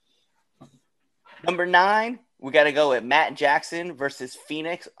 Number 9, we got to go with Matt Jackson versus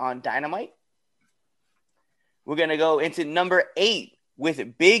Phoenix on Dynamite. We're going to go into number 8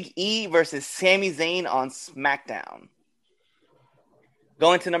 with Big E versus Sami Zayn on SmackDown.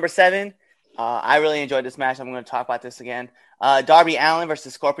 Going to number 7, I really enjoyed this match. I'm going to talk about this again. Darby Allin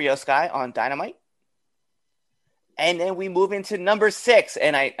versus Scorpio Sky on Dynamite. And then we move into number 6,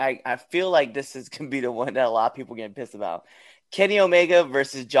 and I feel like this is going to be the one that a lot of people get pissed about. Kenny Omega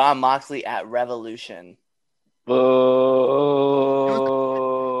versus Jon Moxley at Revolution.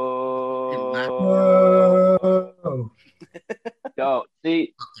 Yo,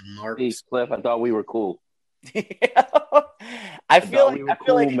 see, Cliff, I thought we were cool. I feel like man.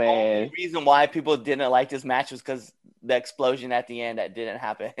 The only reason why people didn't like this match was because the explosion at the end that didn't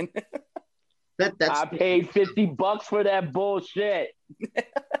happen. I paid $50 for that bullshit.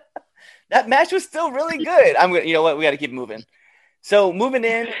 That match was still really good. You know what? We got to keep moving. So moving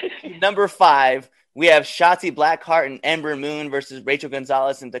in, number 5, we have Shotzi Blackheart and Ember Moon versus Rachel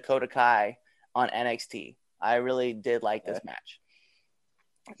Gonzalez and Dakota Kai on NXT. I really did like this match.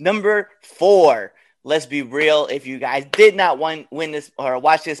 Number 4. Let's be real. If you guys did not win this or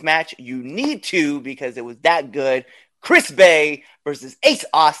watch this match, you need to because it was that good. Chris Bay versus Ace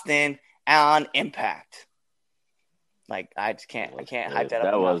Austin on Impact. Like, I can't hype that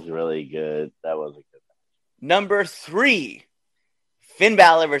up. That was really good. That was a good match. Number 3, Finn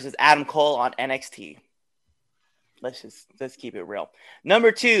Balor versus Adam Cole on NXT. Let's keep it real.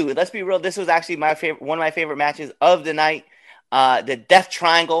 Number 2, let's be real. This was actually one of my favorite matches of the night. The Death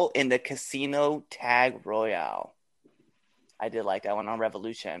Triangle in the Casino Tag Royale. I did like that one on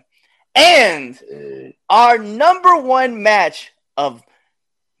Revolution. And our number 1 match of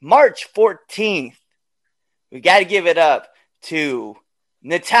March 14th. We got to give it up to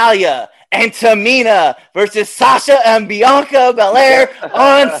Natalya and Tamina versus Sasha and Bianca Belair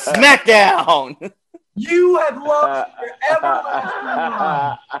on SmackDown. You have lost your everlasting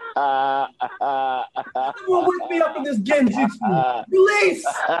mind. Everyone wake me up in this Genjutsu. Release!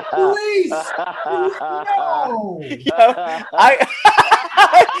 No! Yes,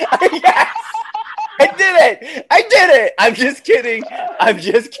 I did it. I'm just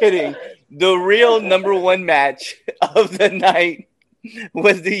kidding. The real number 1 match of the night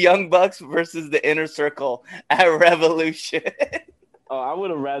was the Young Bucks versus the Inner Circle at Revolution. Oh, I would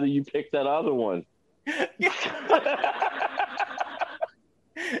have rather you pick that other one.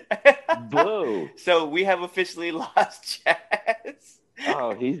 Boo. So we have officially lost Chaz.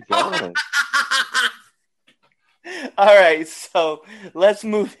 Oh, he's gone. All right, so let's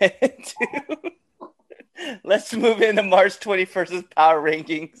move into March 21st's power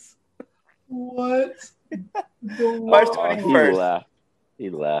rankings. What? March 21st. He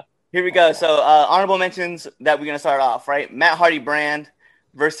left. Here we go. So honorable mentions that we're going to start off, right? Matt Hardy brand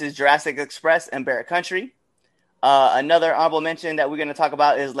versus Jurassic Express and Barrett Country. Another honorable mention that we're going to talk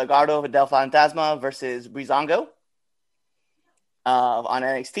about is Legado del Fantasma versus Breezango on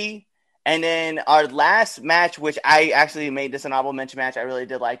NXT. And then our last match, which I actually made this an honorable mention match, I really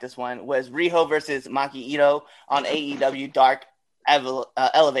did like this one, was Riho versus Maki Ito on AEW Dark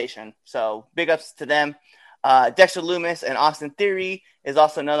Elevation. So big ups to them. Dexter Lumis and Austin Theory is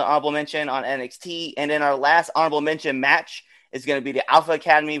also another honorable mention on NXT. And then our last honorable mention match is going to be the Alpha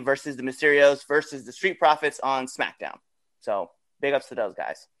Academy versus the Mysterios versus the Street Profits on SmackDown. So big ups to those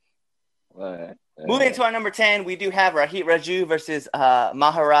guys. Moving into our number 10, we do have Rahit Raju versus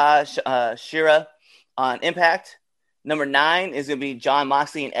Maharaj Shira on Impact. Number 9 is going to be John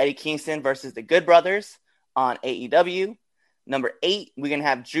Moxley and Eddie Kingston versus the Good Brothers on AEW. Number 8, we're going to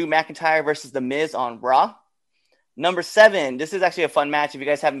have Drew McIntyre versus The Miz on Raw. Number 7, this is actually a fun match. If you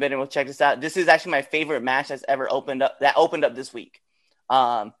guys haven't been able to check this out, this is actually my favorite match that's ever opened up this week.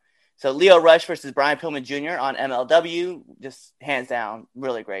 So Leo Rush versus Brian Pillman Jr. on MLW, just hands down,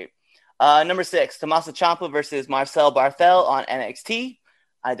 really great. Number 6, Tommaso Ciampa versus Marcel Barthel on NXT.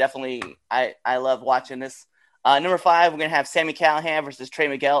 I love watching this. Number 5, we're going to have Sami Callihan versus Trey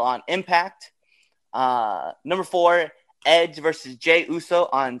Miguel on Impact. Number 4, Edge versus Jey Uso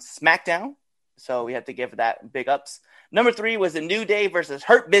on SmackDown. So we have to give that big ups. Number 3 was the New Day versus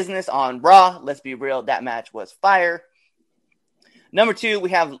Hurt Business on Raw. Let's be real, that match was fire. Number 2, we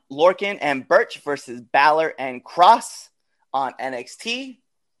have Lorcan and Birch versus Balor and Cross on NXT.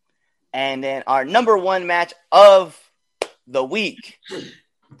 And then our number 1 match of the week,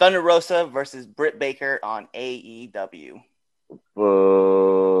 Thunder Rosa versus Britt Baker on AEW.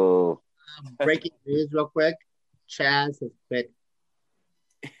 Whoa. Breaking news real quick. Chaz has quit.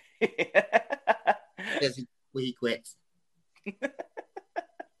 Because he quits. You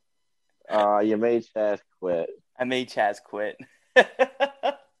made Chaz quit. I made Chaz quit.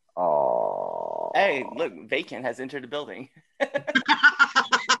 Oh. Hey, look, Vacant has entered the building.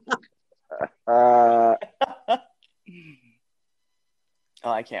 Oh,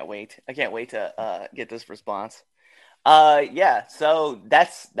 I can't wait. I can't wait to get this response. Yeah, so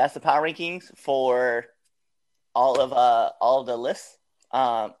that's the power rankings for all of the lists.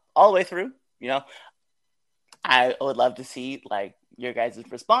 All the way through. You know, I would love to see like your guys'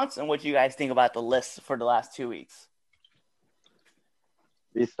 response and what you guys think about the lists for the last 2 weeks.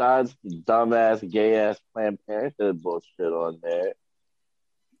 Besides the dumbass, gay-ass Planned Parenthood bullshit on there,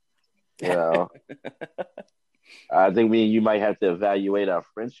 you know, I think you might have to evaluate our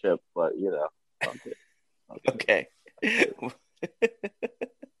friendship, but, you know. Okay.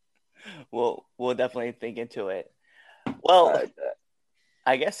 We'll definitely think into it. Well,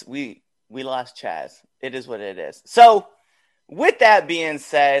 I guess we lost Chaz. It is what it is. So, with that being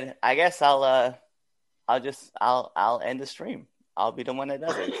said, I guess I'll end the stream. I'll be the one that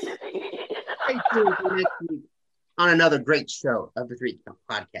does it. Stay tuned for next week on another great show of the Three Count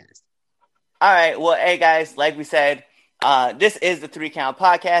Podcast. All right. Well, hey guys, like we said, this is the 3 Count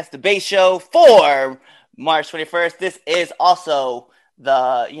Podcast, the base show for March 21st. This is also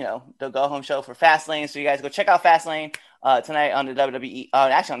the go home show for Fastlane. So you guys go check out Fastlane tonight on the WWE,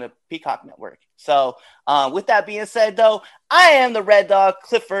 actually on the Peacock Network. So with that being said, though, I am the Red Dog,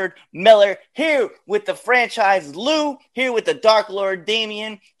 Clifford Miller, here with the franchise Lou, here with the Dark Lord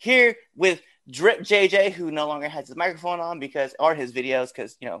Damien, here with Drip JJ, who no longer has his microphone on or his videos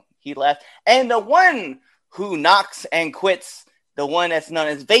because he left, and the one who knocks and quits, the one that's known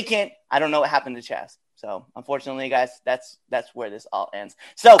as Vacant. I don't know what happened to Chaz. So unfortunately, guys, that's where this all ends.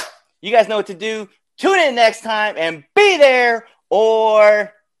 So you guys know what to do. Tune in next time and be there,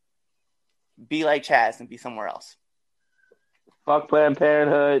 or be like Chaz and be somewhere else. Fuck Planned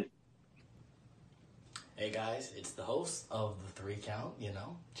Parenthood. Hey guys, it's the host of the 3 Count,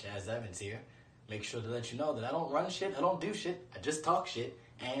 Chaz Evans here. Make sure to let you know that I don't run shit, I don't do shit, I just talk shit.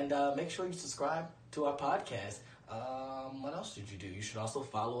 And make sure you subscribe to our podcast. What else should you do? You should also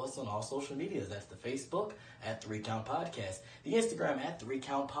follow us on all social medias. That's the Facebook at 3 Count Podcast, the Instagram at 3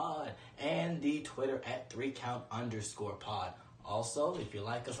 Count Pod, and the Twitter at 3Count_pod. Also, if you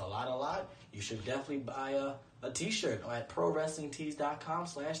like us a lot, you should definitely buy a t-shirt at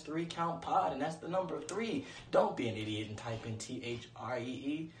prowrestlingtees.com/3countpod, and that's the number 3. Don't be an idiot and type in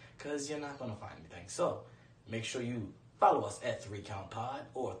THREE, because you're not going to find anything. So make sure you follow us at 3 Count Pod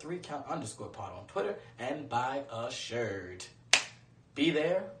or 3Count_pod on Twitter and buy a shirt. Be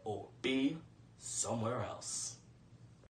there or be somewhere else.